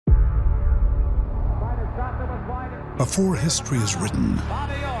Before history is written,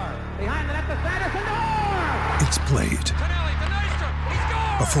 it's played.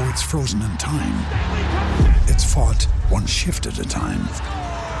 Before it's frozen in time, it's fought one shift at a time.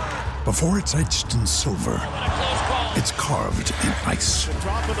 Before it's etched in silver, it's carved in ice.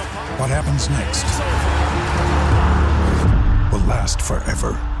 What happens next will last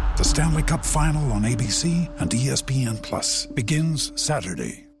forever. The Stanley Cup Final on ABC and ESPN Plus begins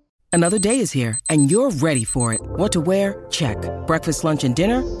Saturday. Another day is here, and you're ready for it. What to wear? Check. Breakfast, lunch, and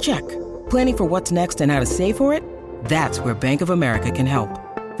dinner? Check. Planning for what's next and how to save for it? That's where Bank of America can help.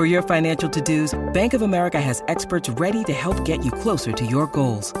 For your financial to-dos, Bank of America has experts ready to help get you closer to your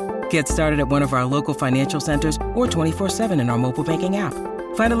goals. Get started at one of our local financial centers or 24/7 in our mobile banking app.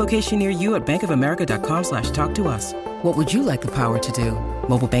 Find a location near you at bankofamerica.com/talktous. What would you like the power to do?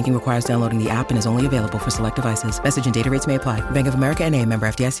 Mobile banking requires downloading the app and is only available for select devices. Message and data rates may apply. Bank of America NA, member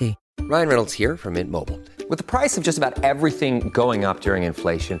FDIC. Ryan Reynolds here from Mint Mobile. With the price of just about everything going up during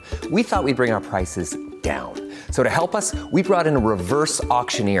inflation, we thought we'd bring our prices down. So to help us, we brought in a reverse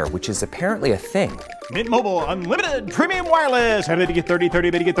auctioneer, which is apparently a thing. Mint Mobile Unlimited Premium Wireless. How to get 30,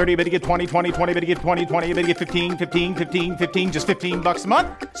 30, bit to get 30, bit to get 20, 20, 20, bit to get 20, 20, bit to get 15, 15, 15, 15, just $15 a month?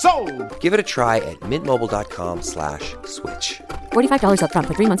 Sold! Give it a try at mintmobile.com/switch. $45 up front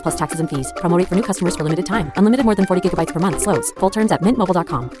for 3 months plus taxes and fees. Promo rate for new customers for limited time. Unlimited more than 40 gigabytes per month. Slows full terms at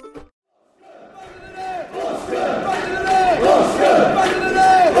mintmobile.com.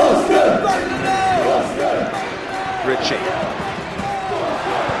 Ritchie.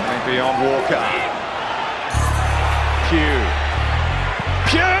 Maybe on Walker. Pugh.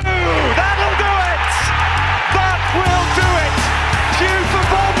 That'll do it! That will do it! Pugh for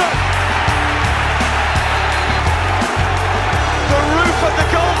Bournemouth! The roof of the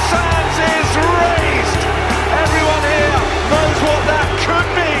Gold Sands is raised! Everyone here knows what that could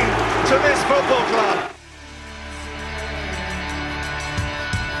mean to this football club.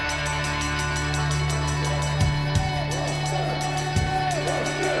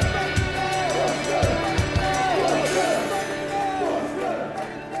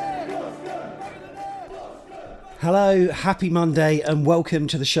 Hello, happy Monday and welcome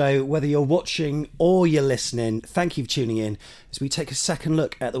to the show. Whether you're watching or you're listening, thank you for tuning in as we take a second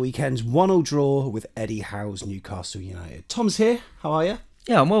look at the weekend's 1-1 draw with Eddie Howe's Newcastle United. Tom's here, how are you?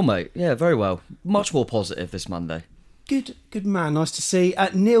 Yeah, I'm well, mate. Yeah, very well. Much more positive this Monday. Good man, nice to see.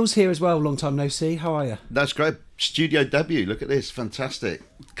 Neil's here as well, long time no see, how are you? That's great. Studio debut, look at this, fantastic.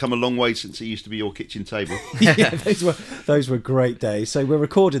 Come a long way since it used to be your kitchen table. Yeah, those were great days. So we're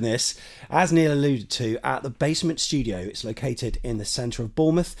recording this, as Neil alluded to, at the Basement Studio. It's located in the centre of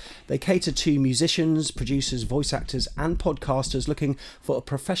Bournemouth. They cater to musicians, producers, voice actors and podcasters looking for a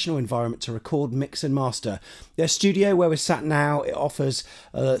professional environment to record, mix and master. Their studio, where we're sat now, it offers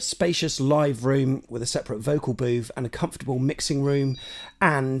a spacious live room with a separate vocal booth and a comfortable mixing room.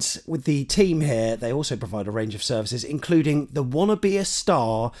 And with the team here, they also provide a range of services, including the Wanna Be a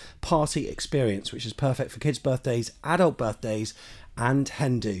Star party experience, which is perfect for kids' birthdays, adult birthdays, and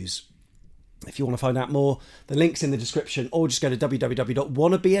hen-dos. If you want to find out more, the link's in the description, or just go to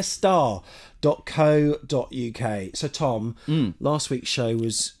www.wannabeastar.co.uk. So, Tom, last week's show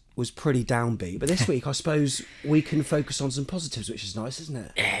was pretty downbeat, but this week I suppose we can focus on some positives, which is nice, isn't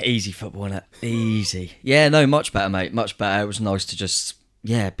it? Yeah, easy football, isn't it? Easy. Yeah, no, much better, mate. Much better. It was nice to just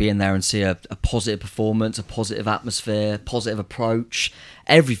be in there and see a positive performance, a positive atmosphere, positive approach.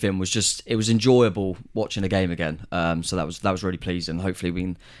 Everything was it was enjoyable watching the game again. So that was really pleasing. Hopefully we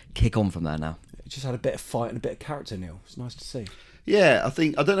can kick on from there now. It just had a bit of fight and a bit of character, Neil. It's nice to see. Yeah, I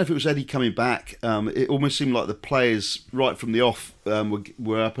don't know if it was Eddie coming back. It almost seemed like the players right from the off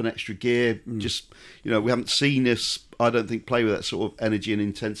were up an extra gear. Just, we haven't seen this, I don't think, play with that sort of energy and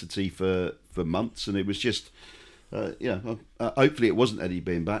intensity for months. And it was just, hopefully it wasn't Eddie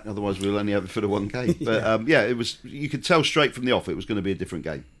being back. Otherwise we'll only have it for the one game. But it was, you could tell straight from the off it was going to be a different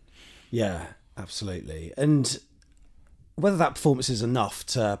game. Yeah, absolutely. And whether that performance is enough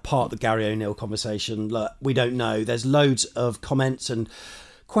to part the Gary O'Neill conversation, look, we don't know. There's loads of comments and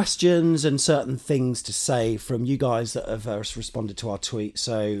questions and certain things to say from you guys that have responded to our tweet.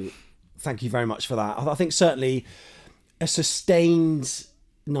 So thank you very much for that. I think certainly a sustained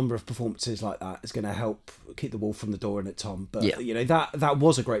number of performances like that is going to help keep the wall from the door in it, Tom. But that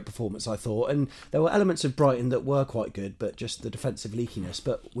was a great performance, I thought, and there were elements of Brighton that were quite good, but just the defensive leakiness.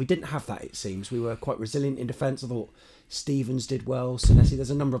 But we didn't have that, it seems. We were quite resilient in defence. I thought Stevens did well, Senesi. There's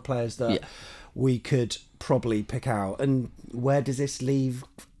a number of players that we could probably pick out. And where does this leave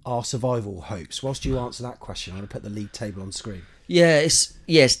our survival hopes? Whilst you answer that question, I'm going to put the league table on screen. Yeah,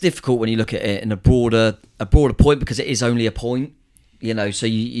 it's difficult when you look at it in a broader point, because it is only a point. You know, so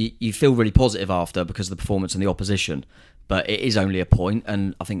you feel really positive after because of the performance and the opposition. But it is only a point,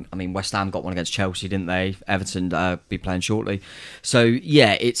 and I mean, West Ham got one against Chelsea, didn't they? Everton be playing shortly. So,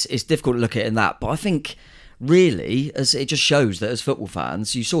 yeah, it's difficult to look at it in that. But I think, really, as it just shows that as football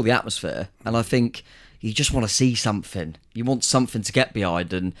fans, you saw the atmosphere, and I think you just want to see something. You want something to get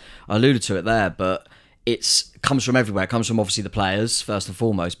behind, and I alluded to it there, but it comes from everywhere. It comes from obviously the players first and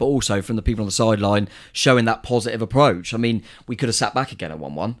foremost, but also from the people on the sideline showing that positive approach. I mean, we could have sat back again at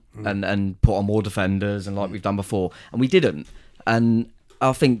 1-1 and put on more defenders and like we've done before, and we didn't. And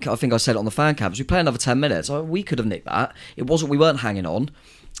I think I said it on the fan camps. We play another 10 minutes. We could have nicked that. We weren't hanging on.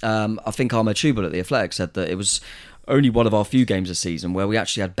 I think Ahmed Choubal at the Athletic said that it was only one of our few games this season where we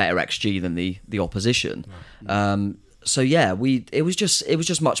actually had better XG than the opposition. So yeah, it was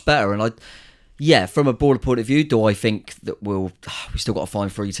just much better, and yeah, from a broader point of view, do I think that we still got to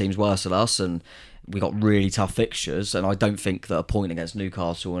find 3 teams worse than us, and we got really tough fixtures, and I don't think that a point against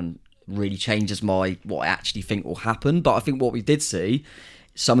Newcastle and really changes what I actually think will happen. But I think what we did see,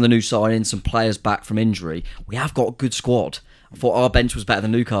 some of the new signings, some players back from injury, we have got a good squad. I thought our bench was better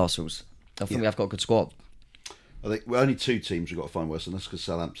than Newcastle's. I think we have got a good squad. I think we're only 2 teams we've got to find worse than us because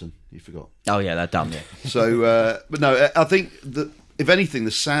Southampton, you forgot. Oh yeah, they're done. Yeah. So, but no, I think that if anything,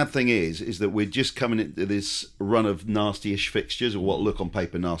 the sad thing is that we're just coming into this run of nasty-ish fixtures, or what look on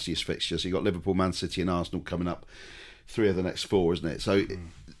paper nastiest fixtures. So you've got Liverpool, Man City and Arsenal coming up, 3 of the next 4, isn't it? So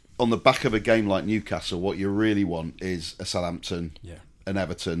on the back of a game like Newcastle, what you really want is a Southampton, an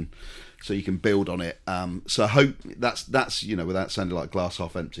Everton, so you can build on it. So I hope that's without sounding like glass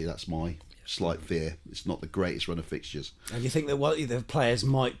half empty, that's my slight fear. It's not the greatest run of fixtures. And you think that the players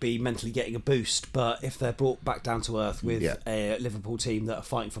might be mentally getting a boost, but if they're brought back down to earth with a Liverpool team that are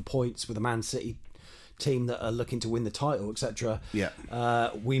fighting for points, with a Man City team that are looking to win the title, etc.,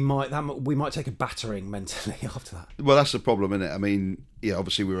 we might take a battering mentally after that. Well, that's the problem, isn't it? I mean,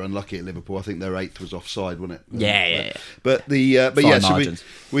 obviously we were unlucky at Liverpool. I think their 8th was offside, wasn't it? Yeah. But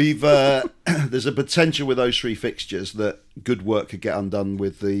we've there's a potential with those 3 fixtures that good work could get undone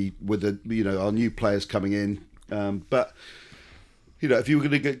with our new players coming in. But if you were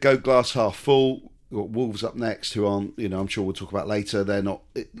going to go glass half full, we've got Wolves up next, who aren't, I'm sure we'll talk about later. They're not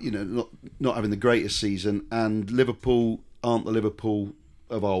having the greatest season, and Liverpool aren't the Liverpool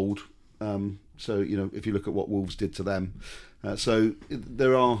of old. So if you look at what Wolves did to them, so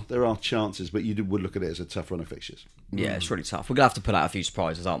there are chances, but you would look at it as a tough run of fixtures. Yeah, it's really tough. We're going to have to pull out a few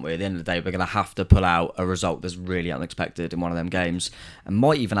surprises, aren't we? At the end of the day, we're going to have to pull out a result that's really unexpected in one of them games, and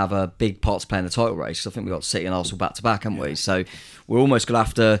might even have a big part to play in the title race. I think we've got City and Arsenal back to back, haven't we? So we're almost going to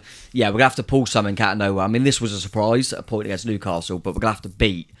have to, we're going to have to pull something out of nowhere. I mean, this was a surprise at a point against Newcastle, but we're going to have to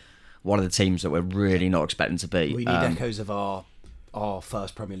beat one of the teams that we're really not expecting to beat. We need echoes of our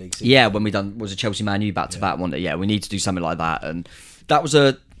first Premier League season. Yeah, when was a Chelsea Man U back to back, wasn't it? Yeah, we need to do something like that, and that was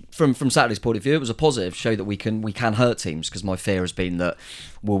from Saturday's point of view, it was a positive show that we can hurt teams, because my fear has been that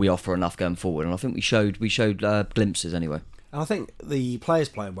will we offer enough going forward, and I think we showed glimpses anyway. And I think the players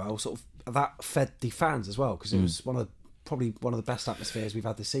playing well sort of that fed the fans as well, because it was probably one of the best atmospheres we've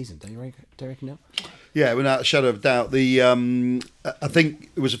had this season. Don't you reckon, Neil? Yeah, without a shadow of doubt. I think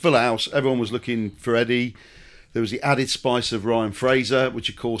it was a full house. Everyone was looking for Eddie. There was the added spice of Ryan Fraser, which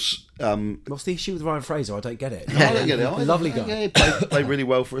of course... What's the issue with Ryan Fraser? I don't get it. I don't get it. Lovely guy. Yeah, he played really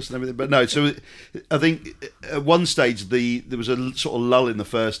well for us and everything. But no, so I think at one stage there was a sort of lull in the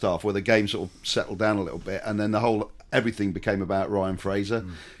first half where the game sort of settled down a little bit, and then everything became about Ryan Fraser,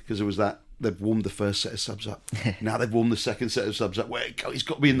 because there was that. They've warmed the first set of subs up. Now they've warmed the second set of subs up. Where he's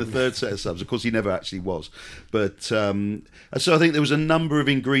got to be in the third set of subs. Of course, he never actually was. But so I think there was a number of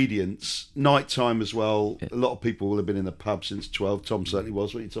ingredients. Night time as well. Yeah. A lot of people will have been in the pub since 12. Tom certainly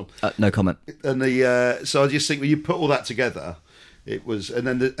was, wasn't he, Tom? No comment. And so I just think when you put all that together, it was. And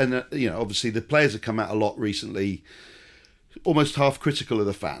then obviously the players have come out a lot recently, almost half critical of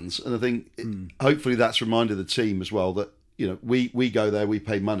the fans. And I think hopefully that's reminded the team as well that. We go there, we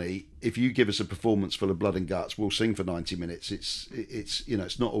pay money. If you give us a performance full of blood and guts, we'll sing for 90 minutes.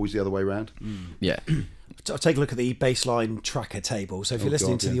 It's not always the other way around. Yeah. I'll take a look at the baseline tracker table. So if you're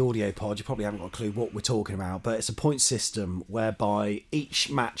listening to the audio pod, you probably haven't got a clue what we're talking about, but it's a point system whereby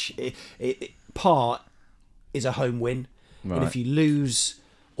each match, part is a home win. Right. And if you lose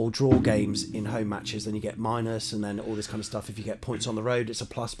or draw games in home matches, then you get minus, and then all this kind of stuff. If you get points on the road, it's a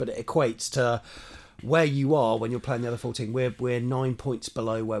plus, but it equates to where you are when you're playing the other 14. We're 9 points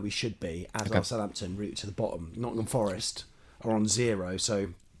below where we should be, as are Southampton, route to the bottom. Nottingham Forest are on 0. So,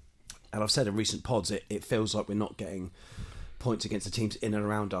 and I've said in recent pods, it feels like we're not getting points against the teams in and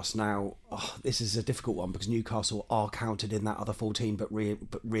around us. Now, this is a difficult one because Newcastle are counted in that other 14, but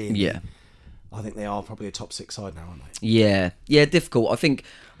really, I think they are probably a top 6 side now, aren't they? Yeah, difficult. I think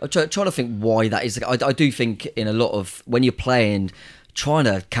I'm trying to think why that is. I do think in a lot of when you're playing, trying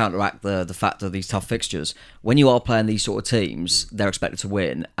to counteract the fact of these tough fixtures. When you are playing these sort of teams, they're expected to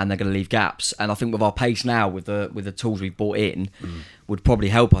win and they're going to leave gaps. And I think with our pace now, with the tools we've brought in, would probably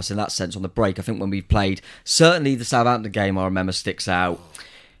help us in that sense on the break. I think when we've played, certainly the Southampton game, I remember sticks out.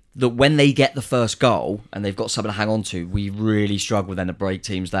 That when they get the first goal and they've got something to hang on to, we really struggle then to break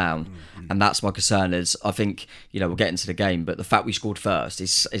teams down. And that's my concern is, I think, we'll get into the game, but the fact we scored first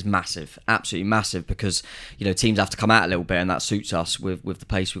is massive, absolutely massive, because, teams have to come out a little bit and that suits us with the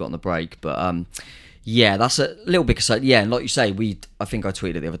pace we got on the break. But, that's a little bit concerned. Yeah, and like you say, I think I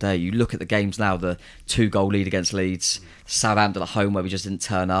tweeted it the other day, you look at the games now, the 2-goal lead against Leeds, Southampton at home where we just didn't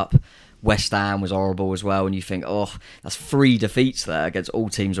turn up, West Ham was horrible as well, and you think, that's 3 defeats there against all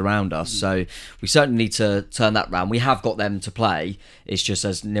teams around us. So we certainly need to turn that round. We have got them to play. It's just,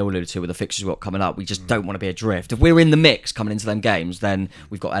 as Neil alluded to, with the fixtures we've got coming up, we just don't want to be adrift. If we're in the mix coming into them games, then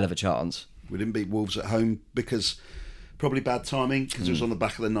we've got a hell of a chance. We didn't beat Wolves at home because probably bad timing, because it was on the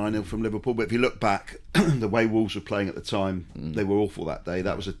back of the 9-0 from Liverpool. But if you look back, the way Wolves were playing at the time, they were awful that day.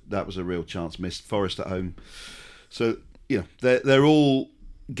 That was a real chance missed. Forest at home. So, they're all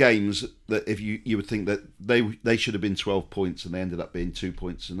games that if you would think that they should have been 12 points and they ended up being 2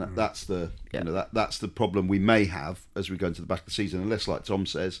 points, and that's the that's the problem we may have as we go into the back of the season, unless, like Tom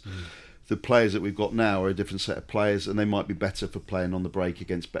says, the players that we've got now are a different set of players and they might be better for playing on the break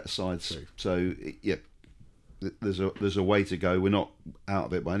against better sides. True. So there's a way to go. We're not out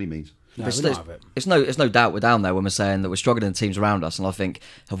of it by any means. No, it's no doubt we're down there when we're saying that we're struggling in teams around us, and I think,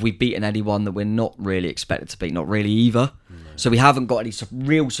 have we beaten anyone that we're not really expected to beat? Not really either. So we haven't got any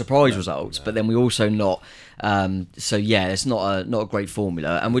real surprise results, but then we also not. It's not a great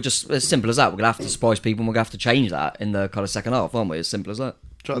formula, and we're just as simple as that. We're gonna have to surprise people, and we're gonna have to change that in the kind of second half, aren't we? As simple as that.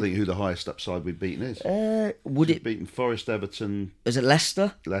 Try to think who the highest upside we've beaten is. Would it beaten Forest, Everton? Is it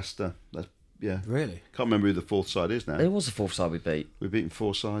Leicester? Leicester. Yeah. Really? Can't remember who the fourth side is now. It was the fourth side we beat. We've beaten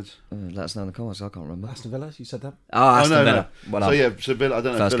 4 sides. Let us know in the comments. I can't remember. Aston Villa, you said that? Aston Villa. No. So Villa, I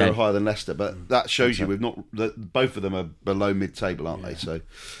don't know if Villa are higher than Leicester, but that shows you both of them are below mid-table, aren't they? So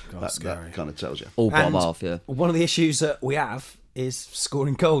that kind of tells you. All bottom half, yeah. One of the issues that we have is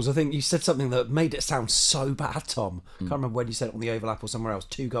scoring goals. I think you said something that made it sound so bad, Tom. Can't remember when you said it on the overlap or somewhere else.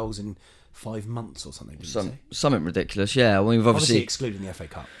 2 goals in 5 months or something. Something ridiculous, yeah. I mean, we've obviously excluding the FA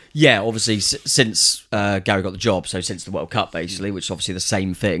Cup. Yeah, obviously since Gary got the job, so since the World Cup basically, which is obviously the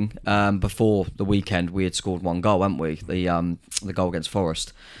same thing. Before the weekend, we had scored 1 goal, hadn't we? The goal against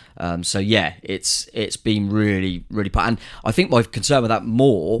Forest. It's been really, really. And I think my concern with that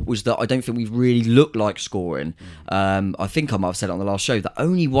more was that I don't think we've really looked like scoring. I think I might have said it on the last show. The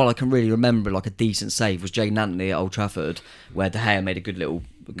only one I can really remember like a decent save was Jayden Anthony at Old Trafford, where De Gea made a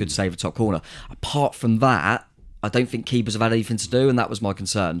good save at top corner. Apart from that, I don't think keepers have had anything to do, and that was my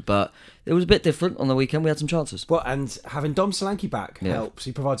concern. But it was a bit different on the weekend. We had some chances. Well, and having Dom Solanke back helps.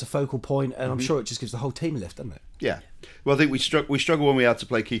 He provides a focal point, and I'm sure it just gives the whole team a lift, doesn't it? Yeah. Well, I think we struggle when we had to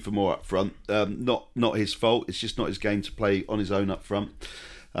play Kiefer Moore up front. Not his fault. It's just not his game to play on his own up front.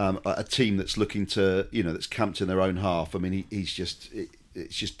 A team that's looking to, that's camped in their own half. I mean, he's just it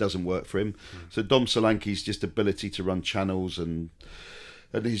just doesn't work for him. So Dom Solanke's just ability to run channels and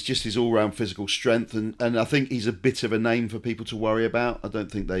he's just his all-round physical strength, and I think he's a bit of a name for people to worry about. I don't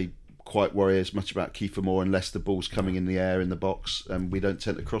think they quite worry as much about Kiefer Moore unless the ball's coming in the air in the box, and we don't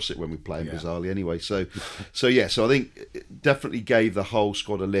tend to cross it when we play him bizarrely anyway. So I think it definitely gave the whole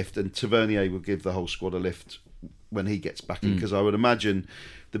squad a lift, and Tavernier will give the whole squad a lift when he gets back in, because I would imagine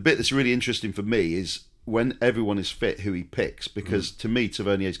the bit that's really interesting for me is when everyone is fit, who he picks, because to me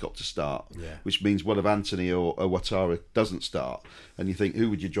Tavernier's got to start, which means what if Anthony or Ouattara doesn't start, and you think who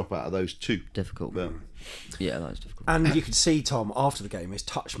would you drop out of those 2? Difficult. Yeah, that is difficult. And you could see Tom after the game, his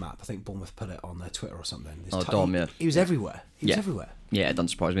touch map, I think Bournemouth put it on their Twitter or something. Dom, yeah. He was everywhere. He was everywhere. Yeah, it doesn't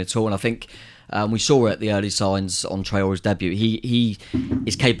surprise me at all. And I think we saw it at the early signs on Traore's debut. He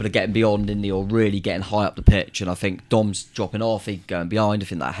is capable of getting beyond or really getting high up the pitch. And I think Dom's dropping off, he going behind. I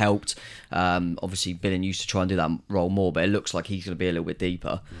think that helped. Obviously, Billing used to try and do that role more, but it looks like he's going to be a little bit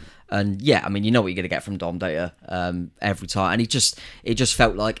deeper. And yeah, I mean, you know what you're going to get from Dom, don't you? Every time, and it just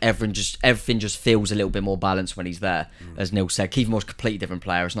felt like everything just feels a little bit more balanced when he's there. As Neil said, Kiefer Moore's a completely different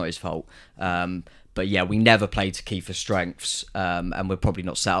player. It's not his fault. But yeah, we never played to Kiefer's strengths, and we're probably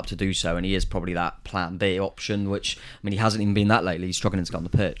not set up to do so. And he is probably that plan B option, which, I mean, he hasn't even been that lately. He's struggling to get on the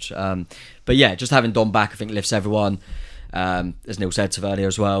pitch. But yeah, just having Dom back, I think, lifts everyone. As Neil said, Tavernier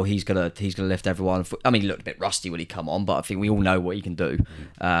as well. He's gonna lift everyone. I mean, he looked a bit rusty when he come on, but I think we all know what he can do.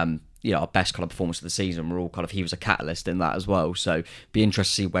 our best kind of performance of the season. We're all kind of, he was a catalyst in that as well. So be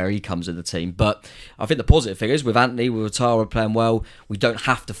interested to see where he comes in the team. But I think the positive figures with Anthony, with Ouattara playing well, we don't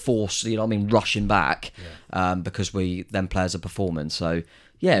have to force, rushing back because then players are performing. So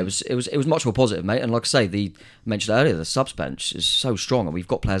yeah, it was much more positive, mate. And like I say, I mentioned earlier, the subs bench is so strong, and we've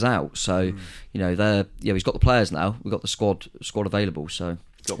got players out. So he's got the players now. We've got the squad available. So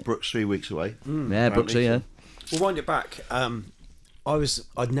got Brooks 3 weeks away. Yeah, Brooksy. Yeah. We'll wind it back.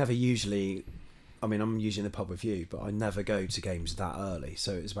 I'd never usually. I'm usually in the pub with you, but I never go to games that early.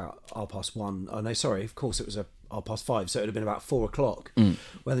 So it was about 1:30. Oh no, sorry. Of course, it was 5:30. So it would have been about 4:00.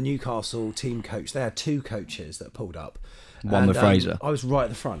 Where the Newcastle team coach, they had 2 coaches that pulled up. One with Fraser. I was right at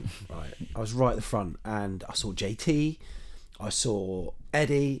the front. And I saw JT. I saw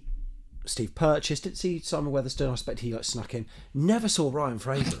Eddie. Steve Purchase. Didn't see Simon Weatherstone. I expect he snuck in. Never saw Ryan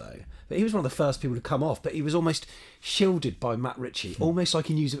Fraser though. But he was one of the first people to come off. But he was almost shielded by Matt Ritchie, almost like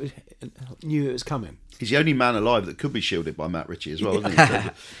he knew it was coming. He's the only man alive that could be shielded by Matt Ritchie as well, isn't he?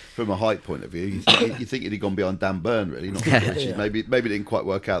 From a height point of view, you think he'd gone beyond Dan Burn, really, not Matt Ritchie. Maybe it didn't quite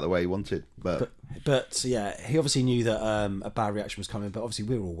work out the way he wanted. But yeah, he obviously knew that a bad reaction was coming. But obviously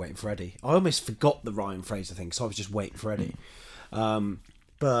we were all waiting for Eddie. I almost forgot the Ryan Fraser thing, so I was just waiting for Eddie.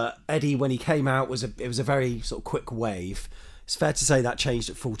 But Eddie, when he came out, it was a very sort of quick wave. It's fair to say that changed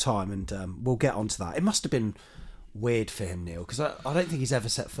at full time, and we'll get onto that. It must have been weird for him, Neil, because I don't think he's ever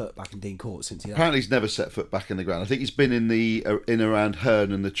set foot back in Dean Court since he. Apparently, he's never set foot back in the ground. I think he's been in around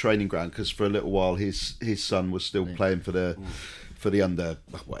Herne and the training ground, because for a little while his son was still playing for the under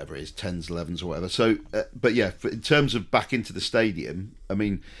whatever it is, 10s, 11s or whatever. So, but yeah, in terms of back into the stadium,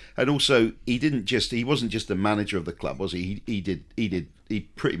 and also he wasn't just a manager of the club, was he? He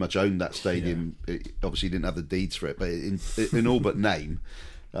pretty much owned that stadium. Yeah. Obviously, he didn't have the deeds for it, but in all but name.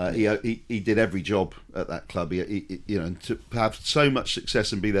 He did every job at that club. And to have so much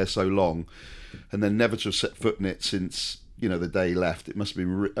success and be there so long, and then never to have set foot in it since the day he left, it must have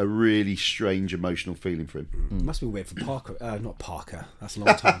been a really strange emotional feeling for him. It must be weird for Parker. Not Parker. That's a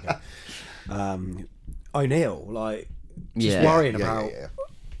long time ago. O'Neill, worrying about.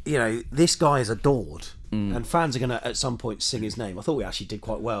 This guy is adored. And fans are going to at some point sing his name. I thought we actually did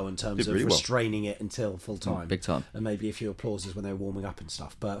quite well in terms of restraining it until full time, big time, and maybe a few applauses when they were warming up and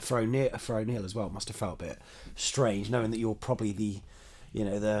stuff. But for O'Neill as well, it must have felt a bit strange knowing that you're probably the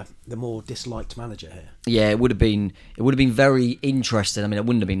more disliked manager here. Yeah, it would have been very interesting. It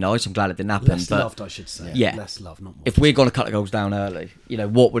wouldn't have been nice. I'm glad it didn't happen. Less loved, I should say. Yeah, less loved, not more. If we'd gone a couple of goals down early,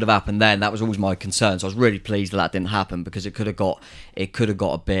 what would have happened then? That was always my concern. So I was really pleased that didn't happen, because it could have got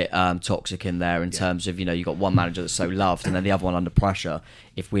a bit toxic in there in terms of you got one manager that's so loved and then the other one under pressure.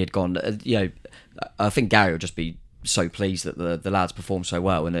 If we had gone, I think Gary would just be so pleased that the lads performed so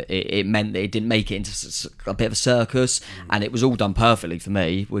well, and it meant that it didn't make it into a bit of a circus, and it was all done perfectly for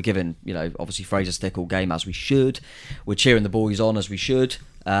me. We're giving obviously Fraser stick all game as we should, we're cheering the boys on as we should,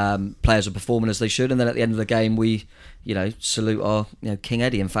 players are performing as they should, and then at the end of the game we salute our King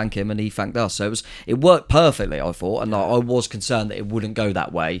Eddie and thank him, and he thanked us. So it worked perfectly, I thought, and I was concerned that it wouldn't go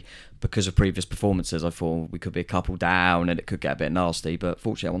that way because of previous performances. I thought we could be a couple down and it could get a bit nasty, but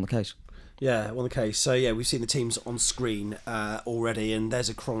fortunately that wasn't the case. Yeah, well, the case. So yeah, we've seen the teams on screen already, and there's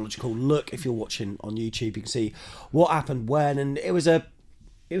a chronological look. If you're watching on YouTube, you can see what happened when, and it was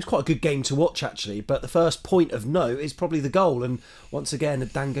quite a good game to watch actually. But the first point of note is probably the goal, and once again a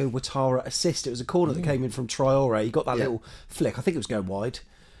Dango Ouattara assist. It was a corner that came in from Traore. He got that little flick. I think it was going wide,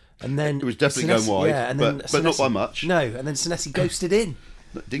 and then it was definitely going wide. Yeah, and then but not by much. No, and then Senesi ghosted in.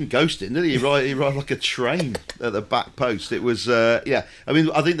 Didn't ghost it, did he? He arrived like a train at the back post. It was, I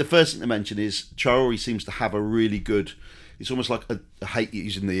think the first thing to mention is Traore seems to have a really good. It's almost like I hate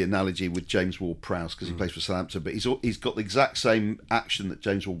using the analogy with James Ward-Prowse because he plays for Southampton, but he's got the exact same action that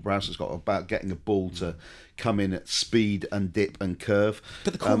James Ward-Prowse has got about getting a ball to come in at speed and dip and curve.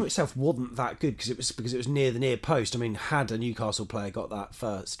 But the corner itself wasn't that good because it was near the near post. Had a Newcastle player got that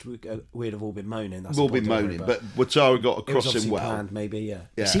first, we'd have all been moaning. We've all been moaning, but Ouattara got across him well. Planned, maybe, yeah.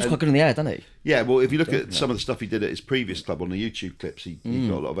 He seems quite good in the air, doesn't he? Yeah, well, if you look at some of the stuff he did at his previous club on the YouTube clips, he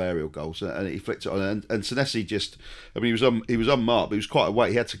got a lot of aerial goals, and he flicked it on. And Senesi just, he was unmarked, but he was quite away.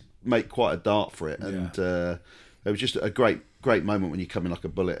 He had to make quite a dart for it, and it was just a great moment when you come in like a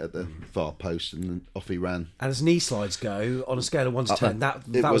bullet at the far post, and then off he ran. And as knee slides go, on a scale of 1 to 10, that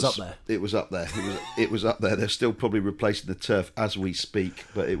was up there. It was up there. It was up there. They're still probably replacing the turf as we speak,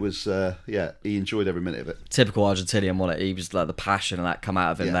 but it was he enjoyed every minute of it. Typical Argentinian, wasn't it? He was like the passion and that come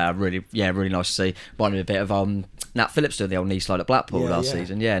out of him there. Really nice to see. Reminded me a bit of Nat Phillips doing the old knee slide at Blackpool last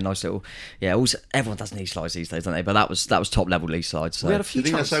season. Yeah, nice little. Yeah, everyone does knee slides these days, don't they? But that was top level knee slides. So. We had a few. Do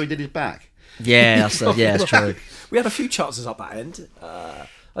you think that's how he did his back? Yeah, that's true. We had a few chances up that end.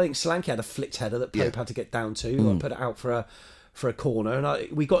 I think Solanke had a flicked header that Pope had to get down to, like, put it out for a corner,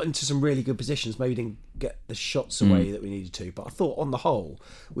 and we got into some really good positions. Maybe didn't get the shots away that we needed to, but I thought on the whole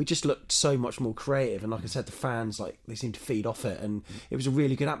we just looked so much more creative, and like I said, the fans, like, they seemed to feed off it, and it was a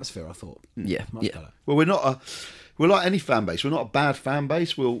really good atmosphere, I thought. Yeah. Better. Well, we're like any fan base. We're not a bad fan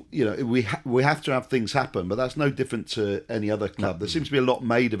base. We have to have things happen, but that's no different to any other club. There seems to be a lot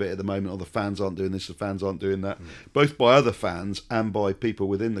made of it at the moment. The fans aren't doing this, the fans aren't doing that, both by other fans and by people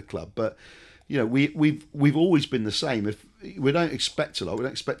within the club. But we've always been the same. If we don't expect a lot, we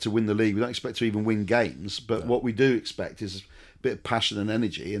don't expect to win the league, we don't expect to even win games. But what we do expect is a bit of passion and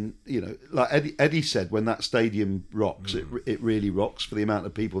energy. And like Eddie said, when that stadium rocks, it really rocks for the amount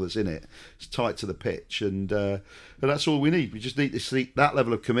of people that's in it. It's tight to the pitch, and that's all we need. We just need to see that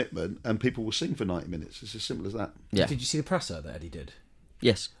level of commitment, and people will sing for 90 minutes. It's as simple as that. Yeah. Did you see the presser that Eddie did?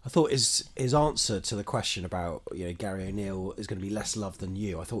 Yes. I thought his answer to the question about Gary O'Neill is going to be less loved than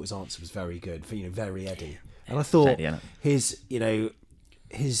you, I thought his answer was very good, for very Eddie. And I thought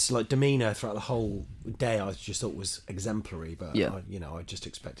his like demeanour throughout the whole day, I just thought was exemplary. But I just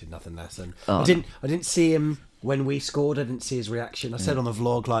expected nothing less. And I didn't see him when we scored. I didn't see his reaction. I said on the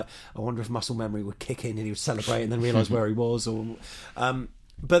vlog, like, I wonder if muscle memory would kick in and he would celebrate and then realise where he was.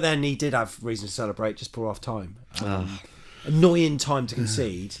 But then he did have reason to celebrate just before half time. Annoying time to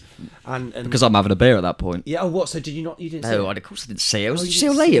concede, and because I'm having a beer at that point. Yeah. Oh, what? So did you not? You didn't. No, see it? of course I didn't see it. Did you see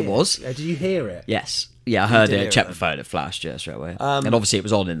how late it was? Did you hear it? Yes. Yeah, I heard it. Checked my phone. It flashed. Yeah, straight away. And obviously it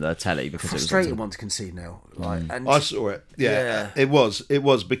was on in the telly because frustrating it was one to concede now. Like, and I saw it. Yeah, it was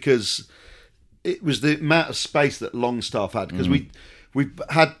because it was the amount of space that Longstaff had, because we've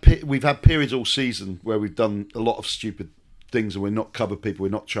had periods all season where we've done a lot of stupid things and we're not covered people, we're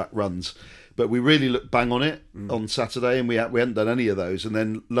not track runs. But we really looked bang on it on Saturday, and we hadn't done any of those. And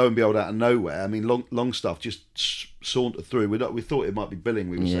then, lo and behold, out of nowhere, I mean, Longstaff just sauntered through. We thought it might be Billing,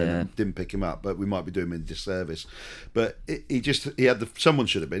 we were saying, and didn't pick him up, but we might be doing him a disservice. But someone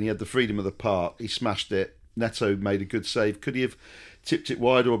should have been. He had the freedom of the park. He smashed it. Neto made a good save. Could he have tipped it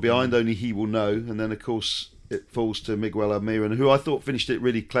wide or behind? Only he will know. And then, of course, it falls to Miguel Almiron, who I thought finished it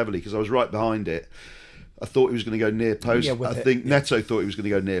really cleverly because I was right behind it. I thought he was going to go near post. Neto thought he was going to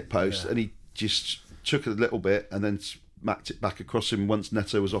go near post, and he just took it a little bit and then smacked it back across him once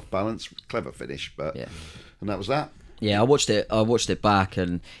Neto was off balance. Clever finish, and that was that. Yeah, I watched it back,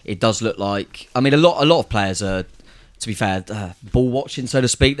 and it does look like, I mean, a lot of players are, to be fair, ball watching, so to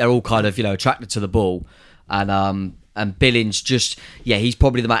speak. They're all kind of attracted to the ball, and Billings just he's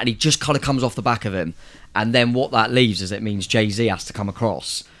probably the man, and he just kind of comes off the back of him, and then what that leaves is it means Jay-Z has to come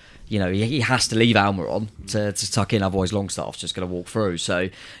across. He has to leave Almiron to tuck in, otherwise Longstaff's just going to walk through. So,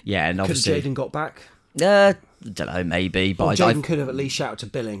 and obviously... Could have Jayden got back? I don't know, maybe. But Jayden could have at least shouted to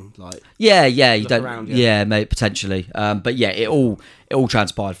Billing, like... you don't... Around, maybe, potentially. But it all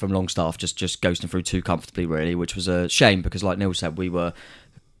transpired from Longstaff just ghosting through too comfortably, really, which was a shame because, like Neil said, we were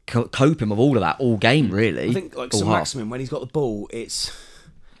coping with all of that all game, really. I think, like, Saint-Maximin, when he's got the ball, it's...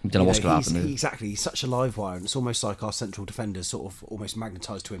 I don't know what's going to happen. Exactly, he's such a live wire, and it's almost like our central defenders sort of almost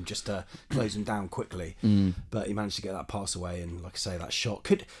magnetised to him just to close him down quickly. But he managed to get that pass away, and like I say, that shot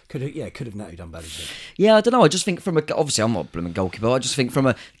could have Neto done better. Yeah, I don't know. I just think obviously I'm not a blooming goalkeeper. I just think from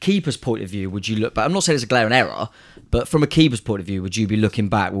a keeper's point of view, would you look back? I'm not saying it's a glaring error, but from a keeper's point of view, would you be looking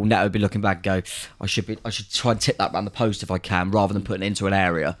back? Will Neto be looking back and go, I should try and tip that around the post if I can, rather than putting it into an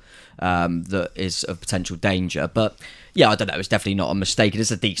area that is of potential danger. But I don't know. It's definitely not a mistake. It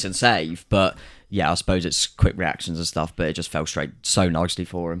is a decent save, but I suppose it's quick reactions and stuff. But it just fell straight so nicely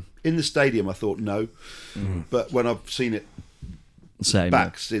for him. In the stadium, I thought no, but when I've seen it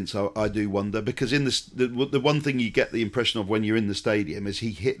since, I do wonder, because in the one thing you get the impression of when you're in the stadium is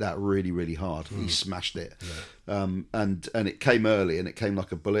he hit that really, really hard. He smashed it, and it came early and it came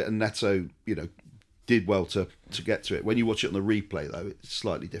like a bullet. And Neto, did well to get to it. When you watch it on the replay, though, it's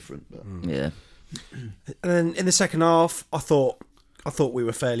slightly different. But. And then in the second half, I thought we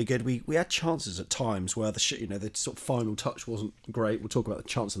were fairly good. We had chances at times where the sort of final touch wasn't great. We'll talk about the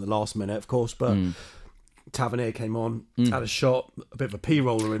chance in the last minute, of course, but Tavernier came on, had a shot, a bit of a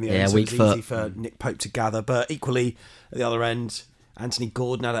p-roller in the end, so it was easy for Nick Pope to gather. But equally, at the other end, Anthony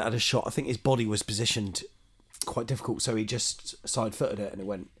Gordon had a shot. I think his body was positioned quite difficult, so he just side-footed it and it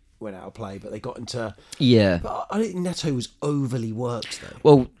went out of play, but they got into... But I don't think Neto was overly worked, though.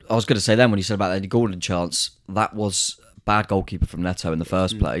 Well, I was going to say then, when you said about the Andy Gordon chance, that was bad goalkeeper from Neto in the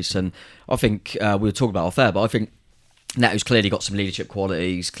first place, and I think we were talking about off air, but I think Neto's clearly got some leadership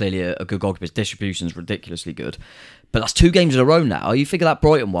qualities, clearly a good goalkeeper. His distribution's ridiculously good. But that's 2 games in a row now. You figure that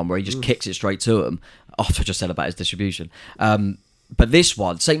Brighton one where he just kicks it straight to him, after I just said about his distribution, But this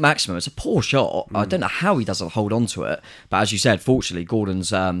one, St. Maximum, it's a poor shot. I don't know how he doesn't hold on to it. But as you said, fortunately,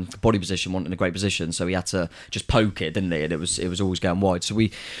 Gordon's body position wasn't in a great position, so he had to just poke it, didn't he? And it was always going wide. So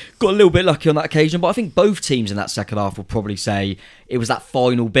we got a little bit lucky on that occasion. But I think both teams in that second half will probably say it was that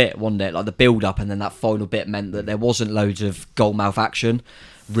final bit, wasn't it? Like the build-up, and then that final bit meant that there wasn't loads of goal-mouth action,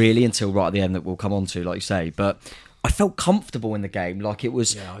 really, until right at the end that we'll come on to, like you say. But I felt comfortable in the game. Like it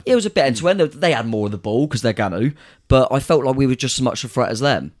was a bit end-to-end. They had more of the ball because they're going to, but I felt like we were just as much a threat as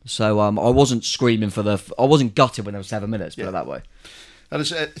them. So I wasn't screaming I wasn't gutted when there was 7 minutes, put it that way. And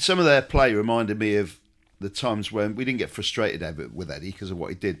some of their play reminded me of the times when we didn't get frustrated with Eddie because of what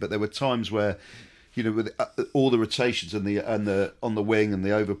he did, but there were times where, you know, with all the rotations and the on the wing and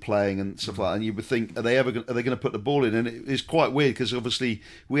the overplaying and stuff like that, and you would think, are they going to put the ball in? And it's quite weird because obviously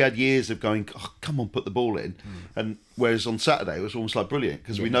we had years of going, oh, come on, put the ball in, and whereas on Saturday it was almost like brilliant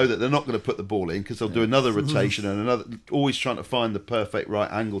because we know that they're not going to put the ball in because they'll do another rotation and another, always trying to find the perfect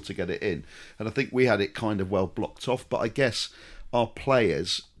right angle to get it in. And I think we had it kind of well blocked off, but I guess our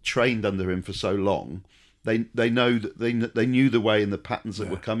players trained under him for so long. They know that they knew the way and the patterns that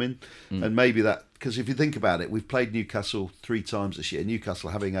were coming, and maybe that, because if you think about it, we've played Newcastle 3 times this year. Newcastle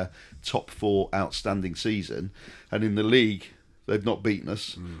having a top 4 outstanding season, and in the league they've not beaten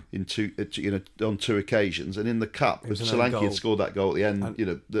us in on 2 occasions, and in the cup, if Solanke had scored that goal at the end, that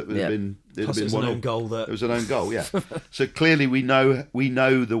would have been it was an own goal. It was an own goal, yeah. So clearly we know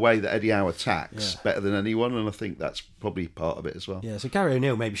the way that Eddie Howe attacks better than anyone, and I think that's probably part of it as well. Yeah, so Gary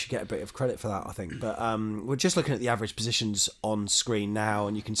O'Neill maybe should get a bit of credit for that, I think. But we're just looking at the average positions on screen now,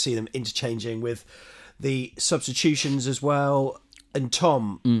 and you can see them interchanging with the substitutions as well. And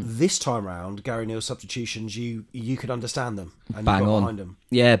Tom, this time round, Gary O'Neill's substitutions, you could understand them and bang you got on behind them.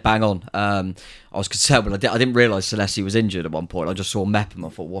 Yeah, bang on. I was concerned, but I didn't realise Celeste was injured at one point. I just saw Mepham. I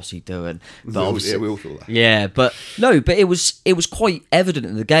thought, what's he doing? But we all thought that. Yeah, but it was quite evident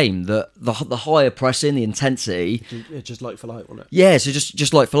in the game that the higher pressing, the intensity, just like for like, wasn't it? Yeah, so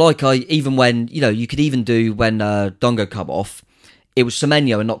just like for like. Even when you could even do when Dongo come off. It was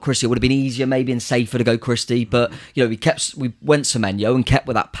Semenyo and not Christie. It would have been easier maybe and safer to go Christie, but we went Semenyo and kept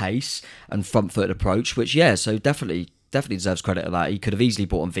with that pace and front foot approach, which so definitely deserves credit for that. He could have easily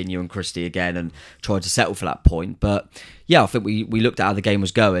brought on Vigneault and Christie again and tried to settle for that point. But I think we looked at how the game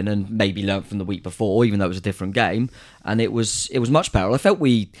was going and maybe learnt from the week before, even though it was a different game, and it was much better. I felt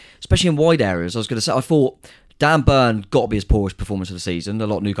especially in wide areas, I thought Dan Burn got to be his poorest performance of the season. A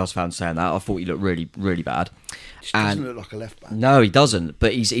lot of Newcastle fans saying that. I thought he looked really, really bad. He doesn't look like a left back. No, he doesn't.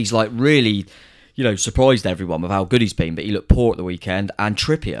 But he's like really, surprised everyone with how good he's been. But he looked poor at the weekend. And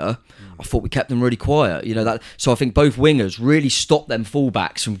Trippier, I thought we kept them really quiet. So I think both wingers really stopped them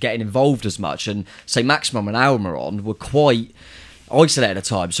fullbacks from getting involved as much. And St. Maximum and Almiron were quite isolated at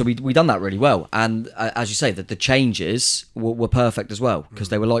times, so we done that really well. And as you say, that the changes were perfect as well because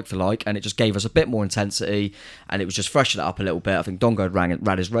they were like for like, and it just gave us a bit more intensity, and it was just freshened it up a little bit. I think Dongo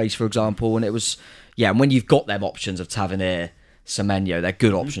ran his race, for example, and it was and when you've got them options of Tavernier, Semenyo, they're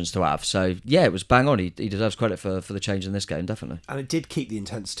good options to have. So it was bang on. He deserves credit for the change in this game, definitely. And it did keep the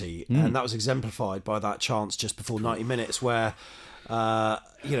intensity, and that was exemplified by that chance just before 90 minutes where.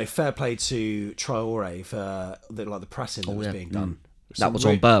 Fair play to Traore for the pressing that was being done. That was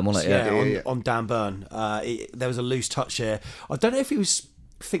on Burn, wasn't it? On Dan Burn. There was a loose touch here. I don't know if he was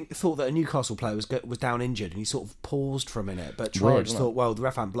thought that a Newcastle player was down injured, and he sort of paused for a minute. But Traore just thought, well, the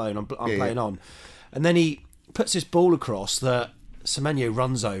ref ain't blown. I'm playing on, and then he puts this ball across that Semenyo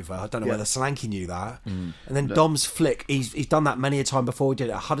runs over. I don't know whether Solanke knew that. And then Dom's flick, he's done that many a time before. He did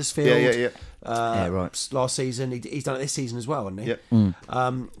it at Huddersfield last season. He's done it this season as well, hasn't he?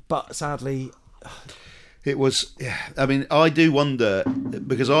 But sadly... It was, I mean, I do wonder,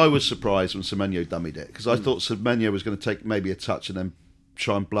 because I was surprised when Semenyo dummied it, because I thought Semenyo was going to take maybe a touch and then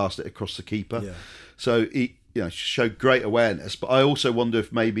try and blast it across the keeper. Yeah. So he showed great awareness, but I also wonder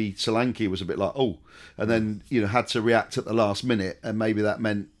if maybe Solanke was a bit like, and then, had to react at the last minute, and maybe that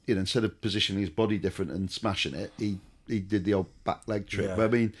meant, instead of positioning his body different and smashing it, he did the old back leg trick. Yeah.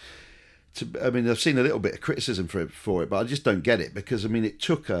 But I've seen a little bit of criticism for it, but I just don't get it, because, it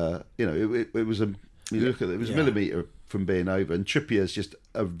took it was a... You look at it, it was a millimetre from being over, and Trippier's just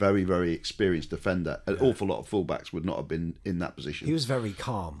a very, very experienced defender. An awful lot of fullbacks would not have been in that position. He was very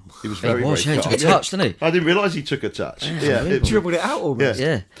calm. He was very calm. He took a touch, didn't he? I didn't realise he took a touch. It dribbled it out almost.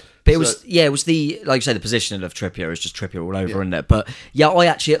 Yeah. But it was the, like you say, the positioning of Trippier is just Trippier all over, isn't it? But I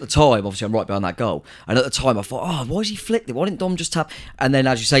actually, at the time, obviously I'm right behind that goal, and at the time I thought, why is he flicked it? Why didn't Dom just tap? And then,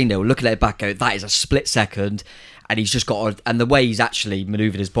 as you say, Neil, looking at it back, that is a split second, and he's just got, and the way he's actually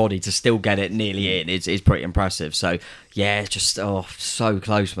manoeuvred his body to still get it nearly in is pretty impressive. So yeah, just so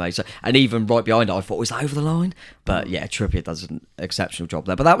close, mate. So, and even right behind it, I thought, was that over the line? But yeah, Trippier does an exceptional job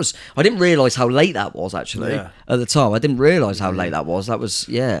there. But I didn't realise how late that was actually at the time. I didn't realise how late that was. That was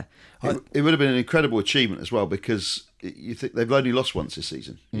It would have been an incredible achievement as well, because you think they've only lost once this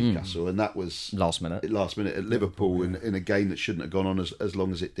season, Newcastle, and that was last minute at Liverpool in a game that shouldn't have gone on as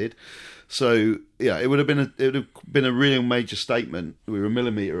long as it did. So yeah, it would have been a real major statement. We were a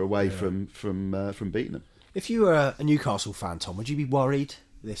millimetre away from beating them. If you were a Newcastle fan, Tom, would you be worried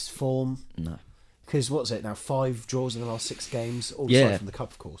this form? No. Because what's it now? 5 draws in the last 6 games, all aside from the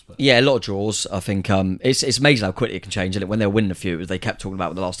cup, of course. But yeah, a lot of draws. I think it's amazing how quickly it can change. Isn't it? When they were winning a few, they kept talking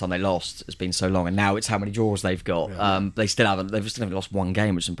about the last time they lost. It's been so long, and now it's how many draws they've got. They've still haven't lost one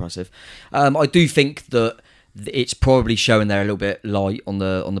game, which is impressive. I do think that it's probably showing they're a little bit light on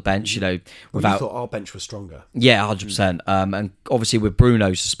the bench. You know, you thought our bench was stronger. Yeah, 100%. And obviously with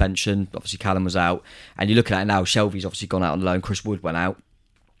Bruno's suspension, obviously Callum was out, and you look at it now. Shelby's obviously gone out on loan. Chris Wood went out.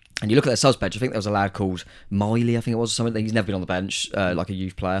 And you look at their subs bench, I think there was a lad called Miley, I think it was, or something. He's never been on the bench, like a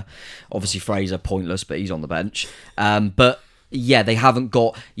youth player. Obviously Fraser, pointless, but he's on the bench. But yeah, they haven't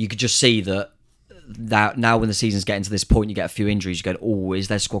got... You could just see that now when the season's getting to this point, you get a few injuries, you go, is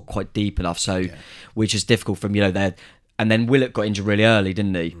their squad quite deep enough? So, which is difficult from, their... And then Willett got injured really early,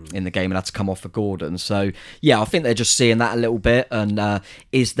 didn't he, in the game, and had to come off for Gordon. So, yeah, I think they're just seeing that a little bit. And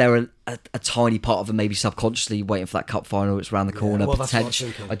is there a tiny part of them maybe subconsciously waiting for that cup final? It's around the corner,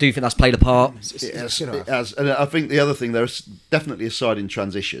 potentially. I do think that's played a part. It has. And I think the other thing, there's definitely a side in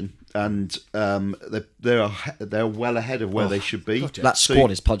transition, and they're well ahead of where they should be. Gotcha. That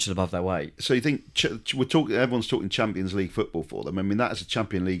squad is punching above their weight. So you think everyone's talking Champions League football for them. I mean, that is a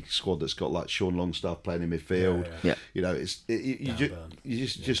Champions League squad that's got like Sean Longstaff playing in midfield. Yeah. You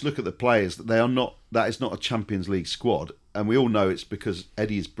just look at the players. That is not a Champions League squad, and we all know it's because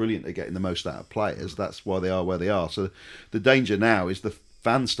Eddie is brilliant at getting the most out of players. That's why they are where they are. So the danger now is the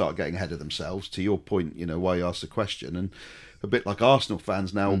fans start getting ahead of themselves. To your point, why you asked the question, and a bit like Arsenal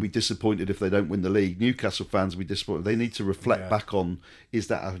fans now will be disappointed if they don't win the league. Newcastle fans will be disappointed. They need to reflect back on, is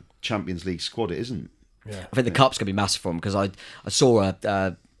that a Champions League squad? It isn't. Yeah. I think the cup's going to be massive for them, because I saw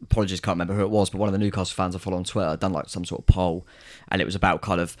apologies, can't remember who it was, but one of the Newcastle fans I follow on Twitter done like some sort of poll, and it was about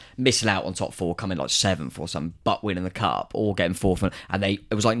kind of missing out on top 4, coming like 7th or something, but winning the cup or getting 4th, and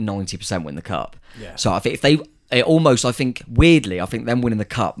it was like 90% win the cup. Yeah. So I think weirdly, I think them winning the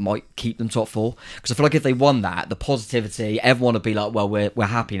cup might keep them top 4, because I feel like if they won that, the positivity, everyone would be like, well, we're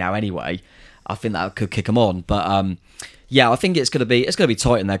happy now anyway. I think that could kick them on, but yeah, I think it's going to be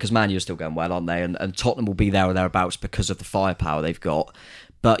tight in there, because Man U are still going well, aren't they? And Tottenham will be there or thereabouts because of the firepower they've got.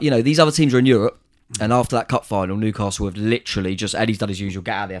 But, these other teams are in Europe, and after that cup final, Newcastle have literally just... Eddie's done his usual,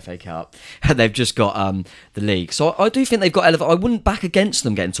 get out of the FA Cup, and they've just got the league. So I do think they've got... I wouldn't back against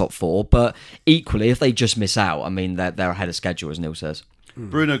them getting top 4, but equally, if they just miss out, I mean, they're ahead of schedule, as Neil says.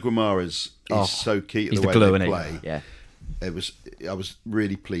 Bruno Guimaraes is so key to the way they play. Yeah. I was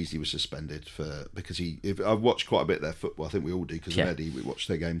really pleased he was suspended because I've watched quite a bit of their football. I think we all do, because of Eddie. We watch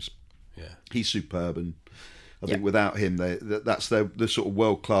their games. Yeah, he's superb, and I think without him, that's the sort of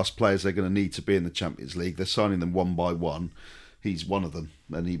world class players they're going to need to be in the Champions League. They're signing them one by one. He's one of them,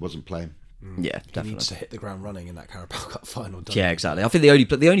 and he wasn't playing. Yeah, definitely. He needs to hit the ground running in that Carabao Cup final. Yeah, exactly. I think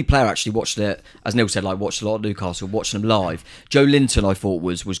the only player actually watched it, as Neil said, watched a lot of Newcastle, watching them live. Joe Linton, I thought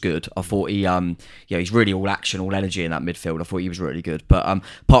was good. I thought he's really all action, all energy in that midfield. I thought he was really good. But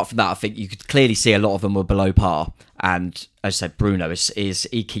apart from that, I think you could clearly see a lot of them were below par. And as I said, Bruno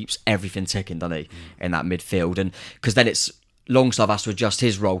he keeps everything ticking, doesn't he, in that midfield? And because then it's Longstaff has to adjust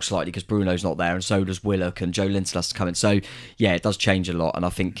his role slightly because Bruno's not there, and so does Willock, and Joe Linton has to come in. So, yeah, it does change a lot, and I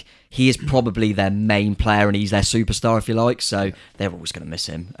think he is probably their main player, and he's their superstar, if you like, so they're always going to miss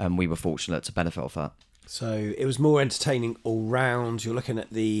him, and we were fortunate to benefit off that. So it was more entertaining all round. You're looking at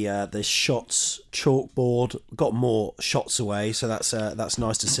the shots chalkboard, got more shots away, so that's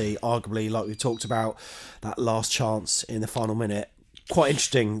nice to see. Arguably, like we talked about, that last chance in the final minute. Quite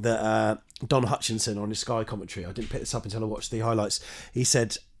interesting that Don Hutchinson on his Sky commentary, I didn't pick this up until I watched the highlights, he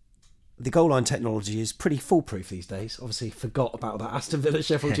said the goal line technology is pretty foolproof these days. Obviously forgot about that Aston Villa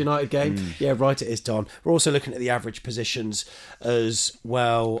Sheffield United game. Yeah, right, it is, Don. We're also looking at the average positions as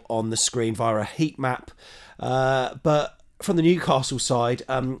well on the screen via a heat map. But from the Newcastle side,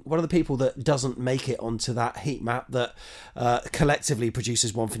 one of the people that doesn't make it onto that heat map that collectively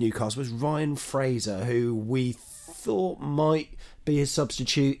produces one for Newcastle was Ryan Fraser, who we thought might be his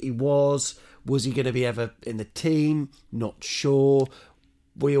substitute. He was he going to be ever in the team? Not sure.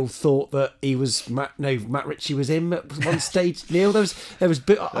 We all thought that he was Matt Ritchie was in at one stage. Neil, there was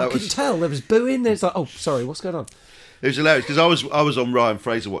I couldn't tell. There was booing. There's like, oh, sorry, what's going on? It was hilarious because I was on Ryan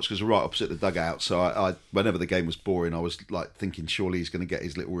Fraser watch because we're right opposite the dugout. So I whenever the game was boring, I was like thinking surely he's going to get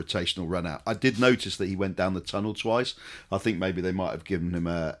his little rotational run out. I did notice that he went down the tunnel twice. I think maybe they might have given him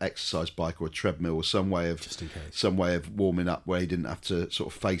a exercise bike or a treadmill or some way of warming up where he didn't have to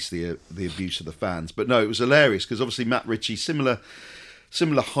sort of face the abuse of the fans. But no, it was hilarious because obviously Matt Ritchie, similar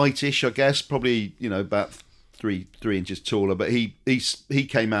height-ish, I guess, probably about 3 inches taller, but he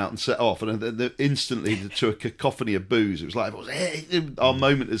came out and set off, and instantly to a cacophony of boos. It was like, hey, our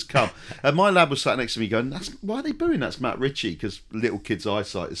moment has come. And my lad was sat next to me going, why are they booing? That's Matt Ritchie, because little kids'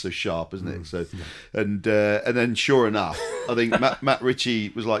 eyesight is so sharp, isn't it? So, and then sure enough, I think Matt Ritchie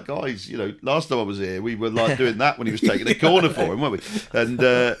was like, guys, last time I was here, we were like doing that when he was taking a corner for him, weren't we? And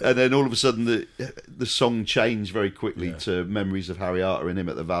then all of a sudden the song changed very quickly to Memories of Harry Arter and him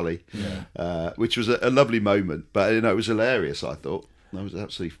at the Valley, which was a lovely moment. But it was hilarious. I thought I was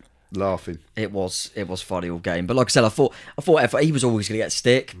absolutely laughing. It was funny all game. But like I said, I thought he was always going to get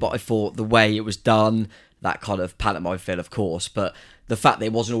stick. But I thought the way it was done, that kind of pantomime feel, of course. But the fact that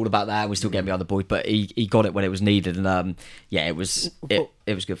it wasn't all about that, we're still getting behind the boys. But he got it when it was needed, and it was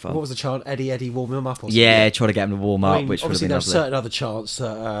good fun. What was the chant? Eddie warming him up? Or something? Yeah, trying to get him to warm up, which would have been lovely. Obviously, there's certain other chants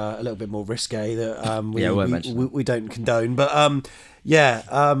that are a little bit more risque that we don't condone. But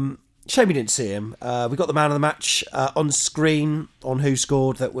shame we didn't see him. We got the man of the match on screen on Who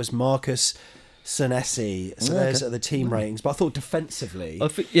Scored. That was Marcus Senesi. So those are the team ratings. But I thought defensively,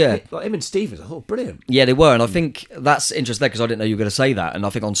 like him and Stevens, I thought brilliant. Yeah, they were, and I think that's interesting because I didn't know you were going to say that. And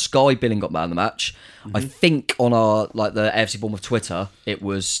I think on Sky, Billing got man of the match. Mm-hmm. I think on our the AFC Bournemouth Twitter, it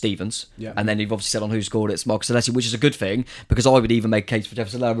was Stevens. Yeah. And then you've obviously said on Who Scored, it's Marcus Senesi, which is a good thing because I would even make case for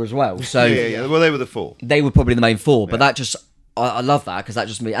Jefferson Lerma as well. So yeah. Well, they were the four. They were probably the main four, but that just. I love that because that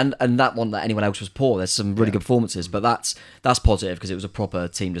just me and that one that anyone else was poor. There's some really good performances, but that's positive because it was a proper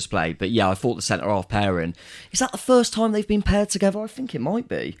team display. But yeah, I thought the centre half pairing, is that the first time they've been paired together? I think it might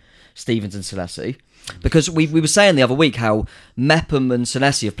be Stevens and Senesi, because we were saying the other week how Mepham and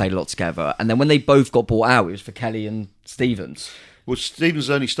Senesi have played a lot together, and then when they both got bought out, it was for Kelly and Stevens. Well, Stevens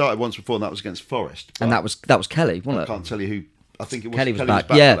only started once before, and that was against Forest, and that was Kelly, wasn't it? I can't tell you who. I think it was Kelly was back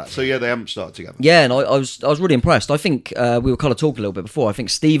for that. So yeah, they haven't started together. Yeah, and I was really impressed. I think we were kind of talking a little bit before. I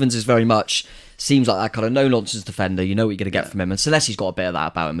think Stevens is very much seems like that kind of no nonsense defender. You know what you're going to get from him, and Celesti's got a bit of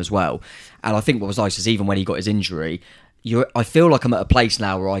that about him as well. And I think what was nice is even when he got his injury, I feel like I'm at a place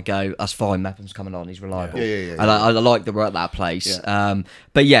now where I go, that's fine, Mepham's coming on, he's reliable. Yeah. And I like that we're at that place. Yeah.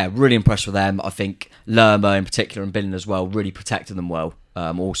 But yeah, really impressed with them. I think Lerma in particular and Billing as well really protected them well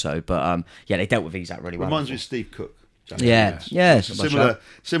also. But they dealt with Isak really well. Reminds me of Steve Cook. Yeah.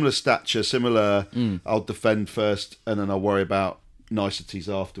 Similar stature, similar. I'll defend first, and then I'll worry about niceties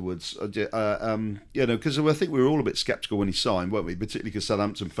afterwards. Because I think we were all a bit sceptical when he signed, weren't we? Particularly because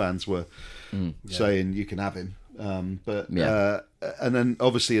Southampton fans were saying you can have him. And then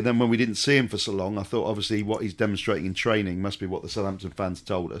when we didn't see him for so long, I thought obviously what he's demonstrating in training must be what the Southampton fans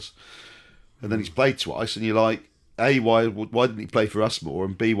told us. And then he's played twice, and you're like, A, why didn't he play for us more?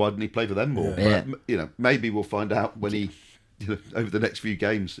 And B, why didn't he play for them more? Yeah. But, maybe we'll find out when he, over the next few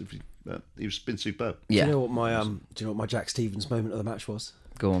games. He's been superb. Yeah. Do you know what my Jack Stevens moment of the match was?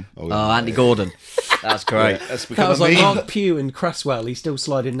 Go on. Andy Gordon. That's great. That was like Mark Pugh and Cresswell. He's still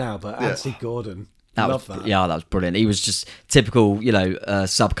sliding now, but Andy Gordon. Love that. Yeah, that was brilliant. He was just typical,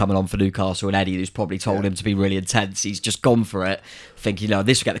 sub coming on for Newcastle, and Eddie, who's probably told him to be really intense. He's just gone for it, thinking,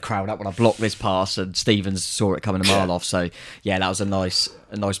 this will get the crowd up when I block this pass, and Stevens saw it coming a mile off. So yeah, that was a nice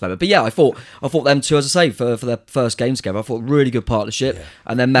moment. But yeah, I thought them two, as I say, for their first game together, I thought really good partnership. Yeah.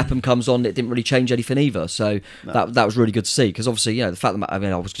 And then Mepham comes on, it didn't really change anything either. So that was really good to see, because obviously, the fact that I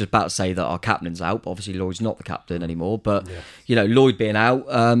was just about to say that our captain's out, but obviously Lloyd's not the captain anymore. But Lloyd being out,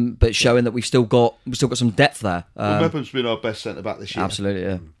 but showing that we've still got some depth there. Mepham's been our best centre back this year. Absolutely,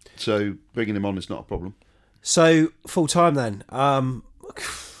 yeah. So bringing him on is not a problem. So full time then.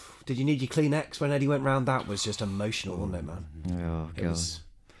 Did you need your Kleenex when Eddie went round? That was just emotional, wasn't it, man? Oh, God.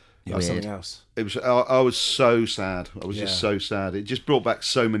 It was something else. It was. I was so sad. I was just so sad. It just brought back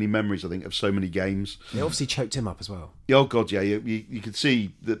so many memories, I think, of so many games. It obviously choked him up as well. Oh God, yeah. You could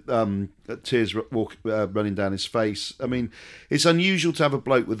see that tears running down his face. I mean, it's unusual to have a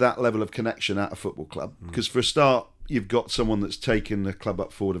bloke with that level of connection at a football club, because for a start, you've got someone that's taken the club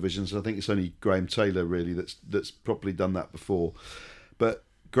up 4 divisions. I think it's only Graham Taylor really that's properly done that before. But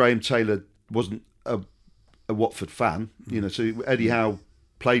Graham Taylor wasn't a Watford fan, So Eddie Howe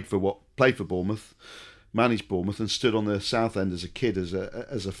played for Bournemouth, managed Bournemouth, and stood on the South End as a kid as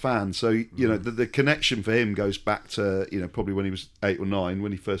a fan. So the connection for him goes back to probably when he was 8 or 9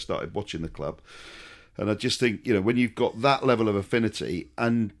 when he first started watching the club. And I just think when you've got that level of affinity,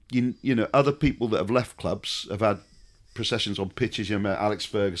 and other people that have left clubs have had processions on pitches. You know, Alex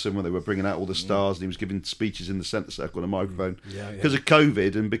Ferguson, when they were bringing out all the stars, and he was giving speeches in the centre circle on a microphone. Because of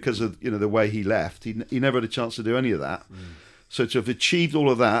COVID and because of the way he left, he never had a chance to do any of that. So to have achieved all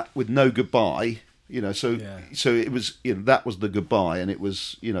of that with no goodbye, so it was, that was the goodbye, and it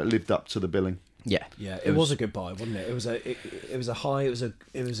was, it lived up to the billing. Yeah, it was a goodbye, wasn't it? It was a high. It was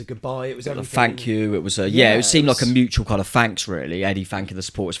a goodbye. It was everything. Thank you. It was it seemed like a mutual kind of thanks, really. Eddie thanking the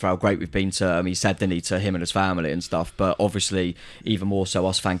supporters for how great we've been to him. He said, didn't he, to him and his family and stuff. But obviously, even more so,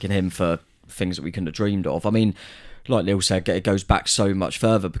 us thanking him for things that we couldn't have dreamed of. I mean, like Neil said, it goes back so much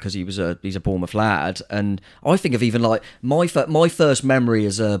further because he's a Bournemouth lad, and I think of even like my first memory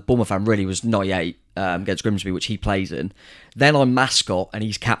as a Bournemouth fan really was '98 against Grimsby, which he plays in. Then I'm mascot and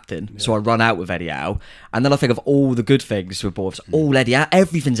he's captain, so I run out with Eddie Howe, and then I think of all the good things with Bournemouth. All Eddie Howe,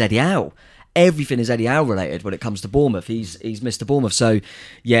 everything's Eddie Howe. Everything is Eddie Howe related when it comes to Bournemouth. He's Mr. Bournemouth. So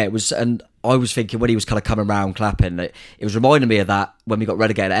yeah, it was, and I was thinking when he was kind of coming around clapping, it was reminding me of that when we got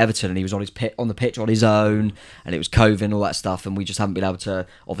relegated at Everton and he was on the pitch on his own, and it was COVID and all that stuff, and we just haven't been able to.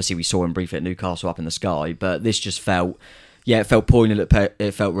 Obviously, we saw him briefly at Newcastle up in the sky, but this just felt, it felt poignant.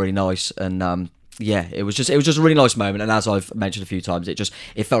 It felt really nice, and it was just a really nice moment. And as I've mentioned a few times,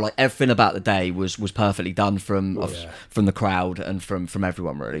 it felt like everything about the day was perfectly done from the crowd and from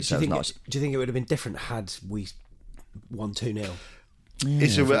everyone, really. So it was nice. Do you think it would have been different had we won 2-0?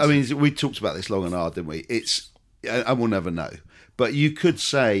 I mean, we talked about this long and hard, didn't we? And we'll never know. But you could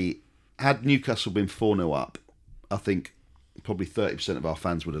say, had Newcastle been 4-0 up, I think probably 30% of our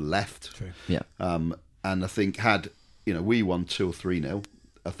fans would have left. True. Yeah. And I think had we won 2 or 3-0,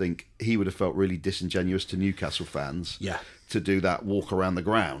 I think he would have felt really disingenuous to Newcastle fans to do that walk around the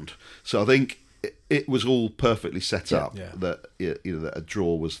ground. So I think it was all perfectly set up that that a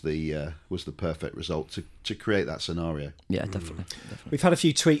draw was the perfect result to create that scenario. Yeah, definitely. We've had a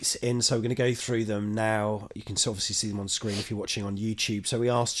few tweets in, so we're going to go through them now. You can obviously see them on screen if you're watching on YouTube. So we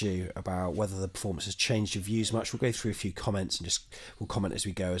asked you about whether the performance has changed your views much. We'll go through a few comments and we'll comment as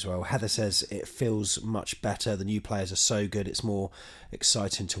we go as well. Heather says it feels much better. The new players are so good. It's more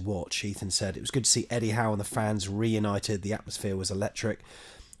exciting to watch. Ethan said it was good to see Eddie Howe and the fans reunited. The atmosphere was electric.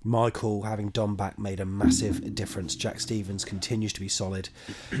 Michael, having Don back, made a massive difference. Jack Stevens continues to be solid.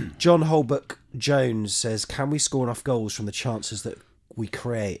 John Holbrook Jones says, can we score enough goals from the chances that we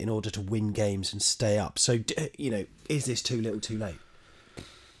create in order to win games and stay up? So, is this too little too late?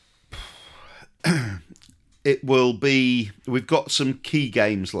 It will be. We've got some key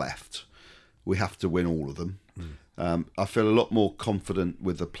games left. We have to win all of them. I feel a lot more confident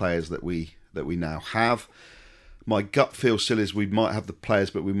with the players that we now have. My gut feel still is we might have the players,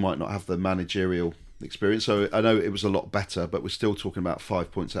 but we might not have the managerial experience. So I know it was a lot better, but we're still talking about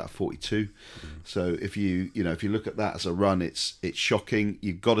 5 points out of 42. So if you look at that as a run, it's shocking.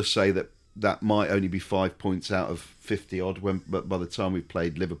 You've got to say that might only be 5 points out of 50 odd. But by the time we've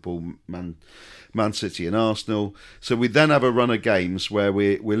played Liverpool, Man City, and Arsenal, so we then have a run of games where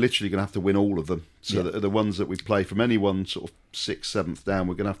we're literally going to have to win all of them. So the ones that we play from anyone sort of 6th, 7th down,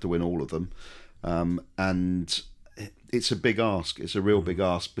 we're going to have to win all of them. And it's a big ask. It's a real big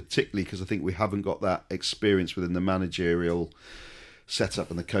ask, particularly because I think we haven't got that experience within the managerial setup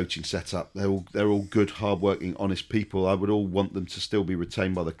and the coaching setup. They're all good, hardworking, honest people. I would all want them to still be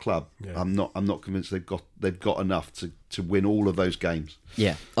retained by the club. Yeah. I'm not convinced they've got enough to win all of those games.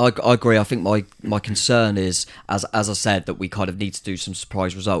 Yeah, I agree. I think my concern is, as I said, that we kind of need to do some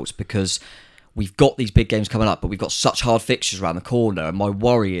surprise results because we've got these big games coming up, but we've got such hard fixtures around the corner. And my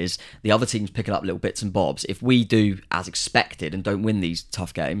worry is the other teams picking up little bits and bobs. If we do as expected and don't win these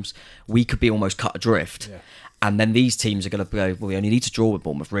tough games, we could be almost cut adrift. Yeah. And then these teams are going to go, well, we only need to draw with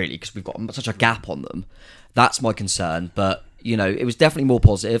Bournemouth, really, because we've got such a gap on them. That's my concern. But, it was definitely more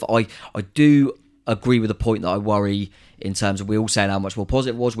positive. I do agree with the point that I worry in terms of we all saying how much more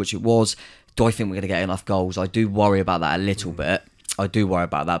positive it was, which it was. Do I think we're going to get enough goals? I do worry about that a little bit. I do worry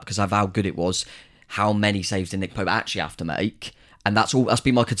about that because of how good it was. How many saves did Nick Pope actually have to make? And that's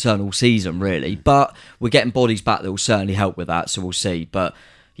been my concern all season, really. But we're getting bodies back that will certainly help with that, so we'll see. But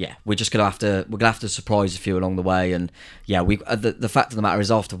yeah, we're gonna have to surprise a few along the way. And yeah, the fact of the matter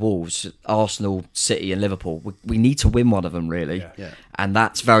is, after Wolves, Arsenal, City, and Liverpool, we need to win one of them, really. Yeah. And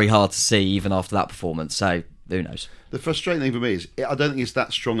that's very hard to see even after that performance. So who knows? The frustrating thing for me is I don't think it's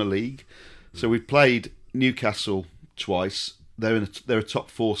that strong a league. So we've played Newcastle twice. They're a top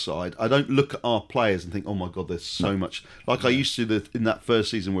 4 side. I don't look at our players and think, oh my God, there's so much. Like I used to in that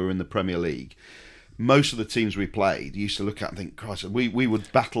first season we were in the Premier League. Most of the teams we played, you used to look at and think, Christ, we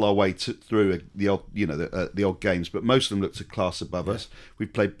would battle our way through the odd games, but most of them looked a class above us.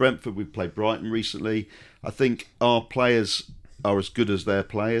 We've played Brentford, we've played Brighton recently. I think our players are as good as their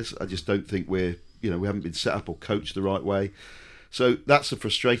players. I just don't think we're we haven't been set up or coached the right way. So that's a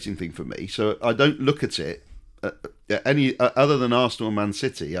frustrating thing for me. So I don't look at it any other than Arsenal and Man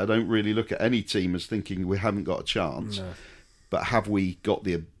City. I don't really look at any team as thinking we haven't got a chance. No. But have we got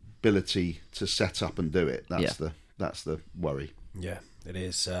the ability to set up and do it? That's the worry. Yeah, it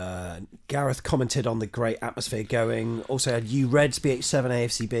is. Gareth commented on the great atmosphere going. Also had Reds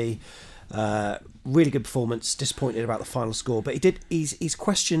BH7 AFCB. Really good performance. Disappointed about the final score, but he's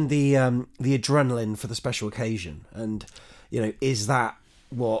questioned the adrenaline for the special occasion, and is that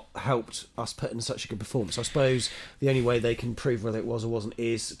what helped us put in such a good performance? I suppose the only way they can prove whether it was or wasn't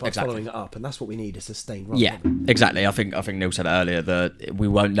is by following it up, and that's what we need, a sustained run. Yeah, exactly. I think Neil said it earlier that we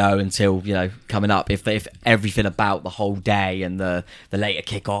won't know until coming up if everything about the whole day and the later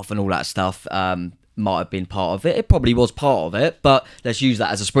kick-off and all that stuff might have been part of it. It probably was part of it, but let's use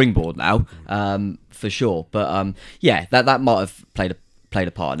that as a springboard now, for sure. But that might have played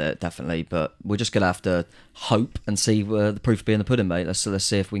a part in it, definitely. But we're just going to have to hope and see the proof be in the pudding, mate. Let's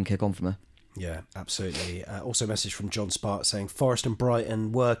see if we can kick on from there. Yeah, absolutely. Also a message from John Spark saying Forest and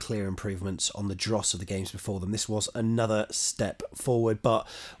Brighton were clear improvements on the dross of the games before them. This was another step forward, but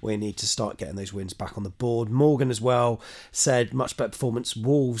we need to start getting those wins back on the board. Morgan as well said much better performance.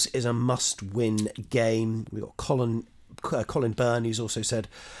 Wolves is a must-win game. We've got Colin Byrne, who's also said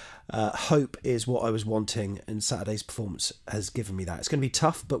hope is what I was wanting, and Saturday's performance has given me that. It's going to be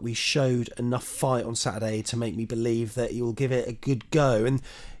tough, but we showed enough fight on Saturday to make me believe that he will give it a good go. And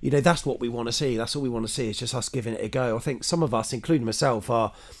that's what we want to see. That's all we want to see. It's just us giving it a go. I think some of us, including myself,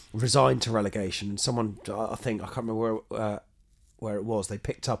 are resigned to relegation. And someone, I can't remember where it was, they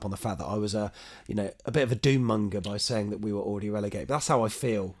picked up on the fact that I was a bit of a doom monger by saying that we were already relegated. But that's how I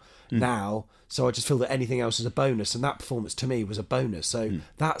feel now. So I just feel that anything else is a bonus, and that performance to me was a bonus. So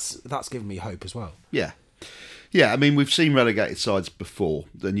that's given me hope as well. Yeah. I mean, we've seen relegated sides before.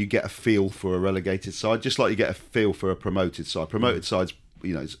 Then you get a feel for a relegated side, just like you get a feel for a promoted side. Promoted sides,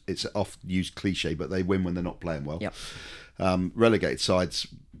 it's oft used cliche, but they win when they're not playing well. Yep. Relegated sides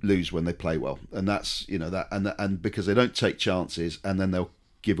lose when they play well, and that's and because they don't take chances, and then they'll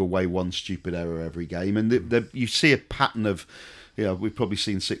give away one stupid error every game, and you see a pattern of. We've probably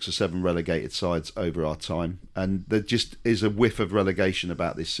seen 6 or 7 relegated sides over our time, and there just is a whiff of relegation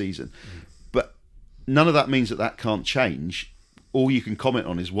about this season. But none of that means that can't change. All you can comment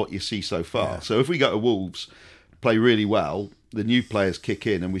on is what you see so far. Yeah. So if we go to Wolves, play really well, the new players kick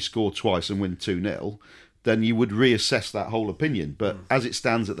in and we score twice and win 2-0, then you would reassess that whole opinion. But as it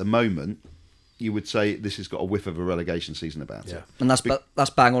stands at the moment, you would say this has got a whiff of a relegation season about it. And that's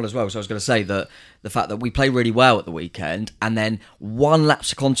bang on as well. So I was going to say that the fact that we play really well at the weekend and then one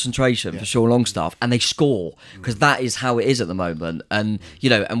lapse of concentration for Sean Longstaff and they score, because that is how it is at the moment. And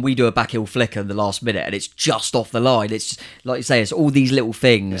and we do a back heel flicker in the last minute and it's just off the line. It's like you say, it's all these little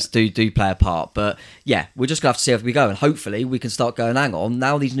things do play a part. But we're just going to have to see how we go, and hopefully we can start going, hang on,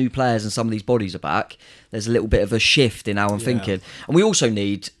 now these new players and some of these bodies are back, there's a little bit of a shift in how I'm thinking. And we also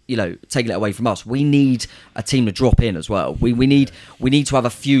need, taking it away from us, we need a team to drop in as well. We need to have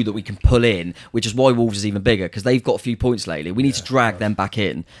a few that we can pull in, which is why Wolves is even bigger, because they've got a few points lately. We need to drag them back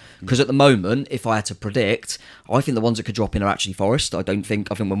in. Because at the moment, if I had to predict, I think the ones that could drop in are actually Forest. I think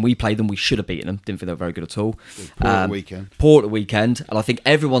when we played them, we should have beaten them. Didn't think they were very good at all. Poor at the weekend. Poor at the weekend. And I think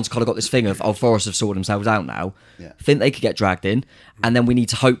everyone's kind of got this thing of, Forest have sorted themselves out now. Yeah. I think they could get dragged in. And then we need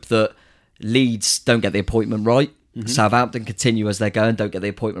to hope that Leeds don't get the appointment right. Southampton continue as they're going, don't get the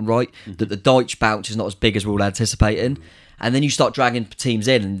appointment right. That the Dyche bounce is not as big as we're all anticipating. And then you start dragging teams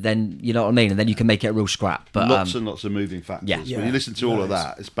in, and then, you know what I mean? And then you can make it a real scrap. But lots and lots of moving factors. When you listen to all of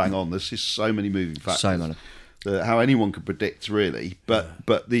that, it's bang on. There's just so many moving factors. So many. How anyone could predict, really.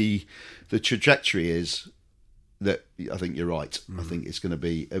 But the trajectory is that I think you're right. I think it's going to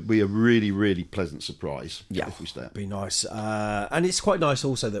be a really, really pleasant surprise if we stay up. Be nice. And it's quite nice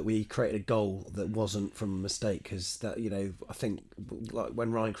also that we created a goal that wasn't from a mistake, because that, I think like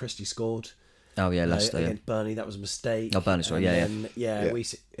when Ryan Christie scored. Oh yeah, Leicester against Burnley, that was a mistake. Oh, Burnley,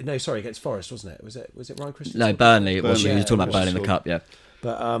 sorry, sorry, against Forest, wasn't it? Was it Ryan Christie? No, Burnley. It was. You were talking about Burnley in the cup,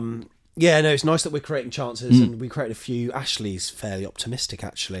 But it's nice that we're creating chances, and we created a few. Ashley's fairly optimistic,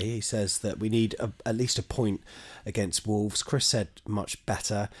 actually. He says that we need at least a point against Wolves. Chris said much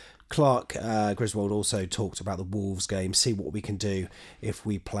better. Clark Griswold also talked about the Wolves game, see what we can do if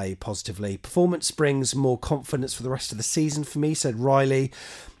we play positively. Performance brings more confidence for the rest of the season for me, said Riley.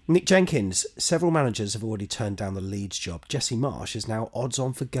 Nick Jenkins, several managers have already turned down the Leeds job. Jesse Marsh is now odds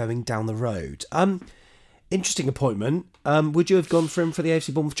on for going down the road. Interesting appointment. Would you have gone for him for the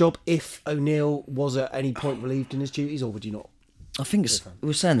AFC Bournemouth job if O'Neill was at any point relieved in his duties, or would you not? I think we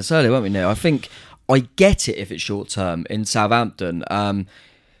were saying this earlier, weren't we, Neil? I think I get it if it's short term in Southampton.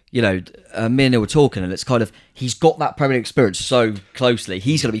 you know, me and Neil were talking, and it's kind of, he's got that Premier League experience so closely.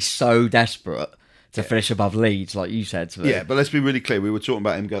 He's going to be so desperate to finish above Leeds, like you said to me. Yeah, but let's be really clear. We were talking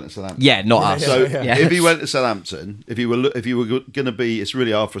about him going to Southampton. Yeah, not us. So Yeah. if he went to Southampton, if you were going to be, it's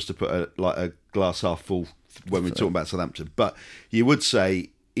really hard for us to put a glass half full when we're talking about Southampton. But you would say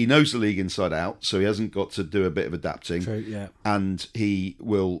he knows the league inside out, so he hasn't got to do a bit of adapting. True, yeah. And he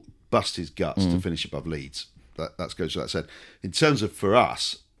will bust his guts to finish above Leeds. That goes without said. In terms of for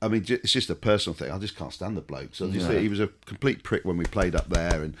us, I mean, it's just a personal thing. I just can't stand the bloke. So he was a complete prick when we played up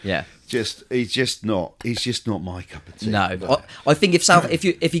there, and he's just not my cup of tea. No, I think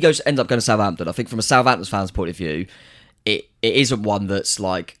if he ends up going to Southampton, I think from a Southampton fan's point of view, it isn't one that's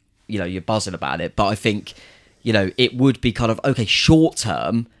like, you know, you're buzzing about it. But I think, you know, it would be kind of okay short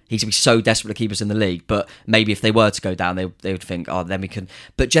term. He's going to be so desperate to keep us in the league, but maybe if they were to go down, they would think, oh, then we can.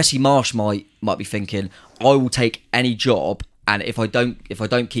 But Jesse Marsch might be thinking, I will take any job. And if I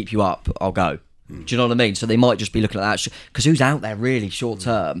don't keep you up, I'll go. Do you know what I mean? So they might just be looking at that because who's out there really short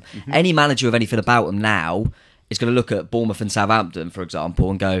term? Any manager with anything about them now is going to look at Bournemouth and Southampton, for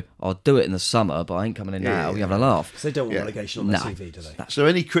example, and go, "I'll do it in the summer, but I ain't coming in now." You're having a laugh. Because they don't want relegation on their CV, do they? So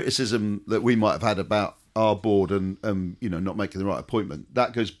any criticism that we might have had about our board and you know, not making the right appointment,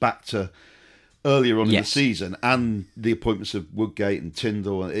 that goes back to earlier on in the season, and the appointments of Woodgate and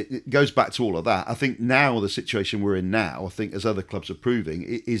Tyndall. It goes back to all of that. I think now, the situation we're in now, I think as other clubs are proving,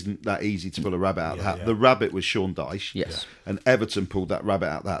 it isn't that easy to pull a rabbit out of the hat. The rabbit was Sean Dyche. Yes. And Everton pulled that rabbit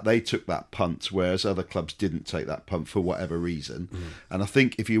out of that. They took that punt, whereas other clubs didn't take that punt for whatever reason. And I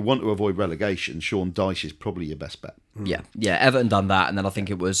think if you want to avoid relegation, Sean Dyche is probably your best bet. Yeah, Everton done that, and then I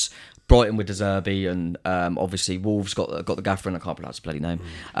think it was Brighton with De Zerbi, and obviously Wolves got the gaffer in. I can't pronounce his bloody name.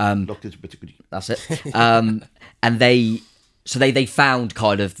 That's it. And they found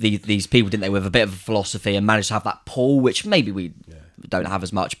kind of these people, didn't they, with a bit of a philosophy and managed to have that pull, which maybe we don't have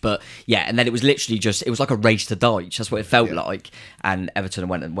as much. But yeah, and then it was literally it was like a race to Dyche. That's what it felt like. And Everton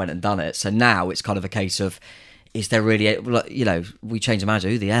went and done it. So now it's kind of a case of, is there really, you know, we change the manager,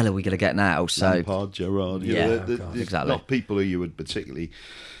 who the hell are we going to get now? So Lampard, Gerrard, exactly. Not people who you would particularly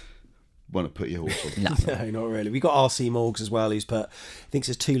want to put your horse on. No, not really. We got RC Morgs as well, who's thinks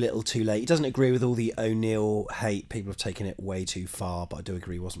it's too little, too late. He doesn't agree with all the O'Neill hate. People have taken it way too far, but I do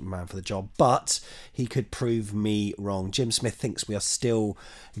agree he wasn't the man for the job. But he could prove me wrong. Jim Smith thinks we are still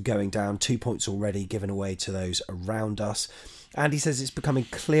going down, 2 points already given away to those around us. And he says it's becoming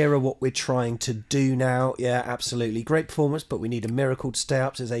clearer what we're trying to do now. Yeah, absolutely. Great performance, but we need a miracle to stay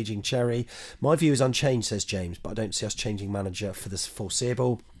up, says Aging Cherry. My view is unchanged, says James, but I don't see us changing manager for the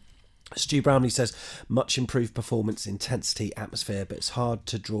foreseeable. Stu Brownlee says much improved performance, intensity, atmosphere, but it's hard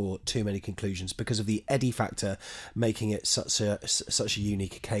to draw too many conclusions because of the Eddie factor, making it such a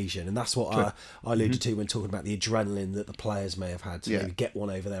unique occasion. And that's what I alluded to when talking about the adrenaline that the players may have had to maybe get one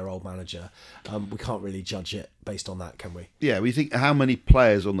over their old manager. We can't really judge it based on that, can we? Yeah, we think how many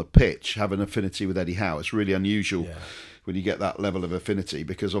players on the pitch have an affinity with Eddie Howe. It's really unusual when you get that level of affinity,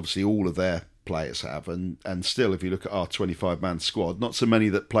 because obviously all of their players have, and still, if you look at our 25-man squad, not so many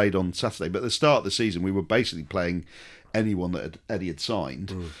that played on Saturday, but at the start of the season we were basically playing anyone that Eddie had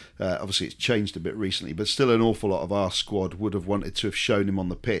signed. Obviously it's changed a bit recently, but still an awful lot of our squad would have wanted to have shown him on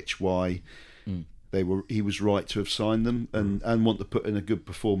the pitch why he was right to have signed them, and want to put in a good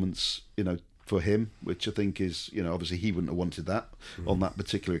performance, you know, for him, which I think is, you know, obviously he wouldn't have wanted that on that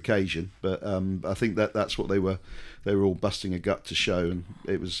particular occasion, but I think that's what they were all busting a gut to show, and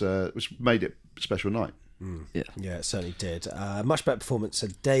it was made it a special night. Yeah, it certainly did. Much better performance,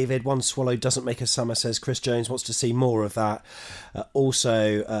 said David. One swallow doesn't make a summer, says Chris Jones. Wants to see more of that.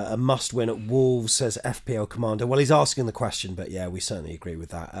 Also, a must win at Wolves, says FPL Commander. Well, he's asking the question, but yeah, we certainly agree with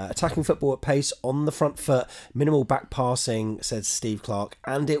that. Attacking football at pace, on the front foot, minimal back passing, says Steve Clark,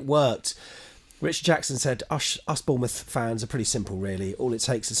 and it worked. Richard Jackson said, us Bournemouth fans are pretty simple, really. All it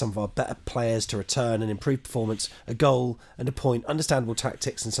takes is some of our better players to return and improve performance, a goal and a point, understandable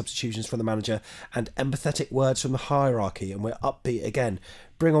tactics and substitutions from the manager, and empathetic words from the hierarchy, and we're upbeat again.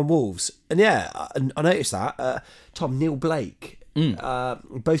 Bring on Wolves. And yeah, I noticed that. Tom, Neil Blake,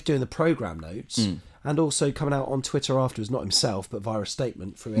 both doing the programme notes, and also coming out on Twitter afterwards, not himself, but via a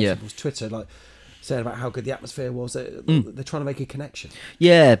statement through people's Twitter, like, saying about how good the atmosphere was. They're trying to make a connection.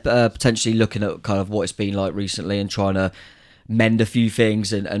 Yeah, potentially looking at kind of what it's been like recently and trying to mend a few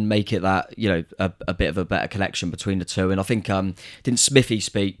things and make it that, you know, a bit of a better connection between the two. And I think didn't Smithy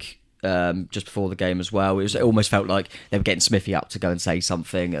speak just before the game as well? It almost felt like they were getting Smithy up to go and say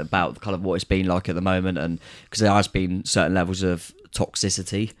something about kind of what it's been like at the moment, and because there has been certain levels of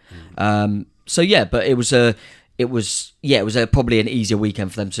toxicity. So yeah, but it was probably an easier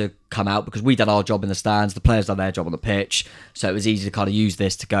weekend for them to come out, because we done our job in the stands, the players done their job on the pitch, so it was easy to kind of use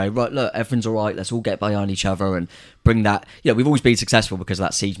this to go, right, look, everything's all right, let's all get behind each other and bring that, we've always been successful because of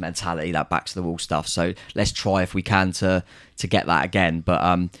that siege mentality, that back to the wall stuff, so let's try if we can to get that again.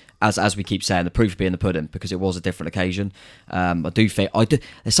 But as we keep saying, the proof will be in the pudding, because it was a different occasion. I do think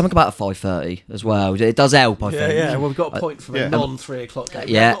there's something about a 5:30 as well. It does help, I think. Yeah, well, we've got a point from a non-3 o'clock game.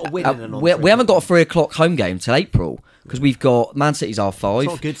 Yeah, we haven't got a win in a we haven't got a 3 o'clock home game till April, because we've got Man City's half-5. It's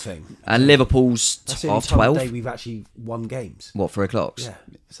not a good thing. And Liverpool's That's the only half-12. time of day we've actually won games. What, 3 o'clocks? Yeah.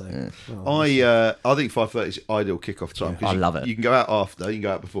 So, I think 5:30 is ideal kick-off time. I love it. You can go out after, you can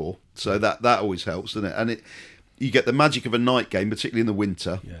go out before, so that always helps, doesn't it? And you get the magic of a night game, particularly in the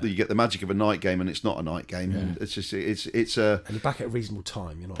winter. Yeah. You get the magic of a night game, and it's not a night game. And it's just it's a. And you're back at a reasonable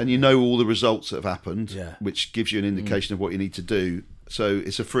time, and you know all the results that have happened, yeah. which gives you an indication of what you need to do. So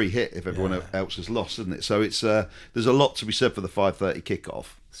it's a free hit if everyone else has lost, isn't it? So it's there's a lot to be said for the 5:30 kickoff.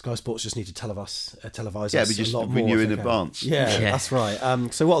 Sky Sports just need to televise yeah, us but just a lot win more you in advance. Yeah, that's right.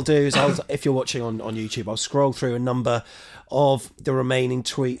 So what I'll do is, if you're watching on YouTube, I'll scroll through a number of the remaining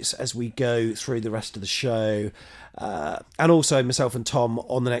tweets as we go through the rest of the show. And also myself and Tom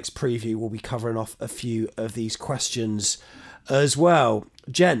on the next preview will be covering off a few of these questions as well.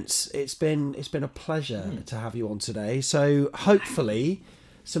 Gents, it's been a pleasure to have you on today. So hopefully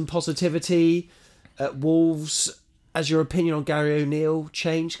some positivity at Wolves. Has your opinion on Gary O'Neill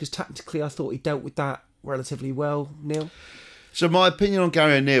changed? Because tactically I thought he dealt with that relatively well, Neil. So my opinion on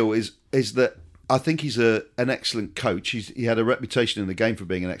Gary O'Neill is that I think he's an excellent coach. He had a reputation in the game for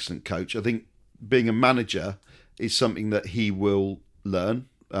being an excellent coach. I think being a manager is something that he will learn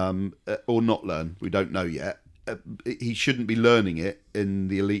or not learn. We don't know yet. He shouldn't be learning it in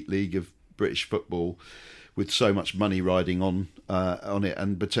the elite league of British football, with so much money riding on it,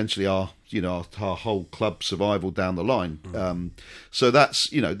 and potentially our whole club survival down the line. So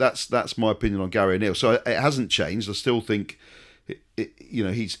that's my opinion on Gary O'Neill. So it hasn't changed. I still think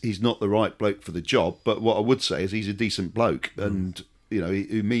he's not the right bloke for the job. But what I would say is he's a decent bloke, and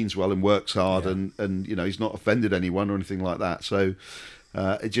he means well and works hard, and he's not offended anyone or anything like that. So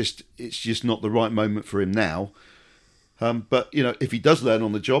it's just not the right moment for him now. But if he does learn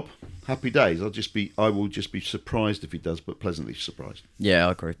on the job, happy days. I will just be surprised if he does, but pleasantly surprised. Yeah,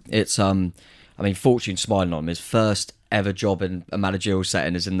 I agree. It's fortune smiling on him. His first ever job in a managerial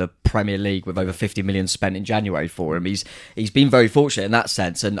setting is in the Premier League, with over 50 million spent in January for him. He's been very fortunate in that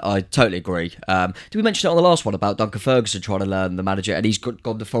sense, and I totally agree. Did we mention it on the last one about Duncan Ferguson trying to learn the manager, and he's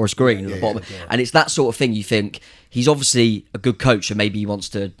gone to Forest Green at the bottom? Yeah. And it's that sort of thing. You think he's obviously a good coach, and maybe he wants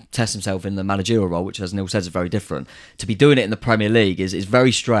to test himself in the managerial role, which, as Neil says, is very different. To be doing it in the Premier League is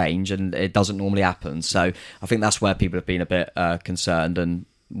very strange, and it doesn't normally happen. So I think that's where people have been a bit concerned, and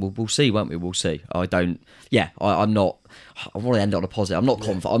we'll see, won't we? We'll see. I'm not. I want to end it on a positive.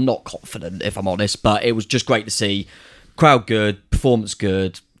 I'm not confident, if I'm honest, but it was just great to see. Crowd good, performance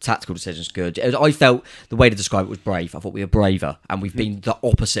good, tactical decisions good. I felt the way to describe it was brave. I thought we were braver, and we've been the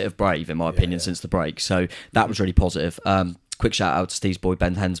opposite of brave, in my opinion, since the break. So that was really positive. Quick shout out to Steve's boy,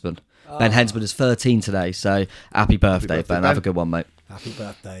 Ben Hensman. Ben Hensman is 13 today, so happy birthday, Ben. Have a good one, mate. Happy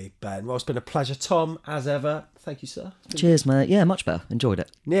birthday, Ben. Well, it's been a pleasure. Tom, as ever, thank you, sir. Cheers, mate. Yeah, much better. Enjoyed it.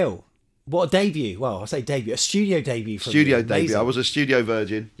 Neil, what a debut. Well, I say debut, a studio debut. Debut. I was a studio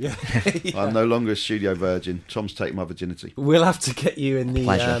virgin. Yeah. I'm no longer a studio virgin. Tom's taken my virginity. We'll have to get you in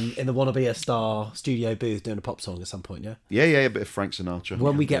the Wanna Be a Star studio booth doing a pop song at some point, yeah? Yeah, a bit of Frank Sinatra.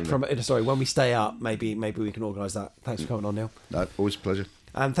 When we stay up, maybe we can organise that. Thanks for coming on, Neil. No, always a pleasure.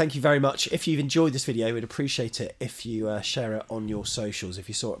 And thank you very much. If you've enjoyed this video, we'd appreciate it if you share it on your socials. If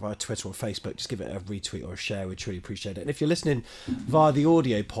you saw it via Twitter or Facebook, just give it a retweet or a share. We'd truly appreciate it. And if you're listening via the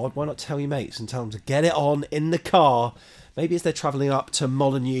audio pod, why not tell your mates and tell them to get it on in the car. Maybe as they're travelling up to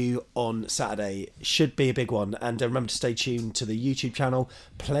Molineux on Saturday. Should be a big one. And remember to stay tuned to the YouTube channel.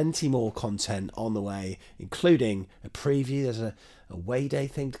 Plenty more content on the way, including a preview. There's a away day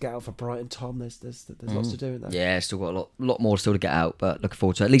thing to get out for Brighton, Tom. There's lots to do in that. Yeah, still got a lot more still to get out, but looking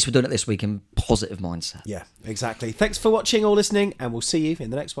forward to it. At least we're doing it this week in positive mindset. Yeah, exactly. Thanks for watching or listening, and we'll see you in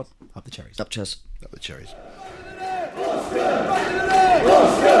the next one. Up the cherries. Up cheers. Up the cherries.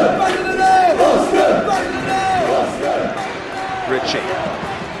 Ritchie.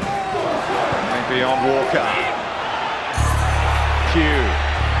 Going beyond Walker. Pugh.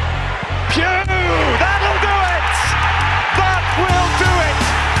 That'll do it! That will do it!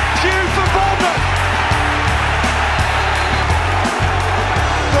 Pugh for Bournemouth!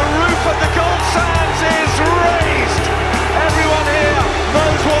 The roof of the Gold Sands is raised! Everyone here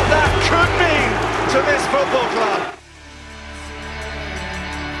knows what that could mean to this football club.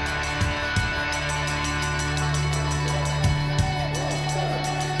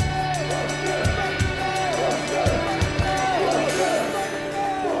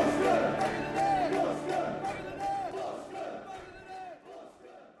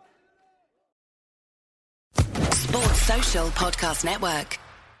 Social Podcast Network.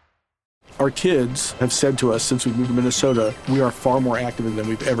 Our kids have said to us since we moved to Minnesota, we are far more active than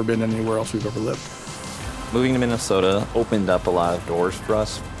we've ever been anywhere else we've ever lived. Moving to Minnesota opened up a lot of doors for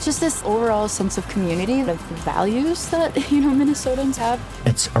us. Just this overall sense of community, of values that, Minnesotans have.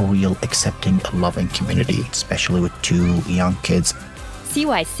 It's a real accepting, loving community, especially with 2 young kids. See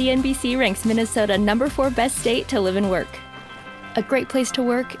why CNBC ranks Minnesota number 4 best state to live and work. A great place to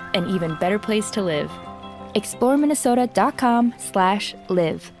work, an even better place to live.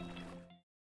 ExploreMinnesota.com/live.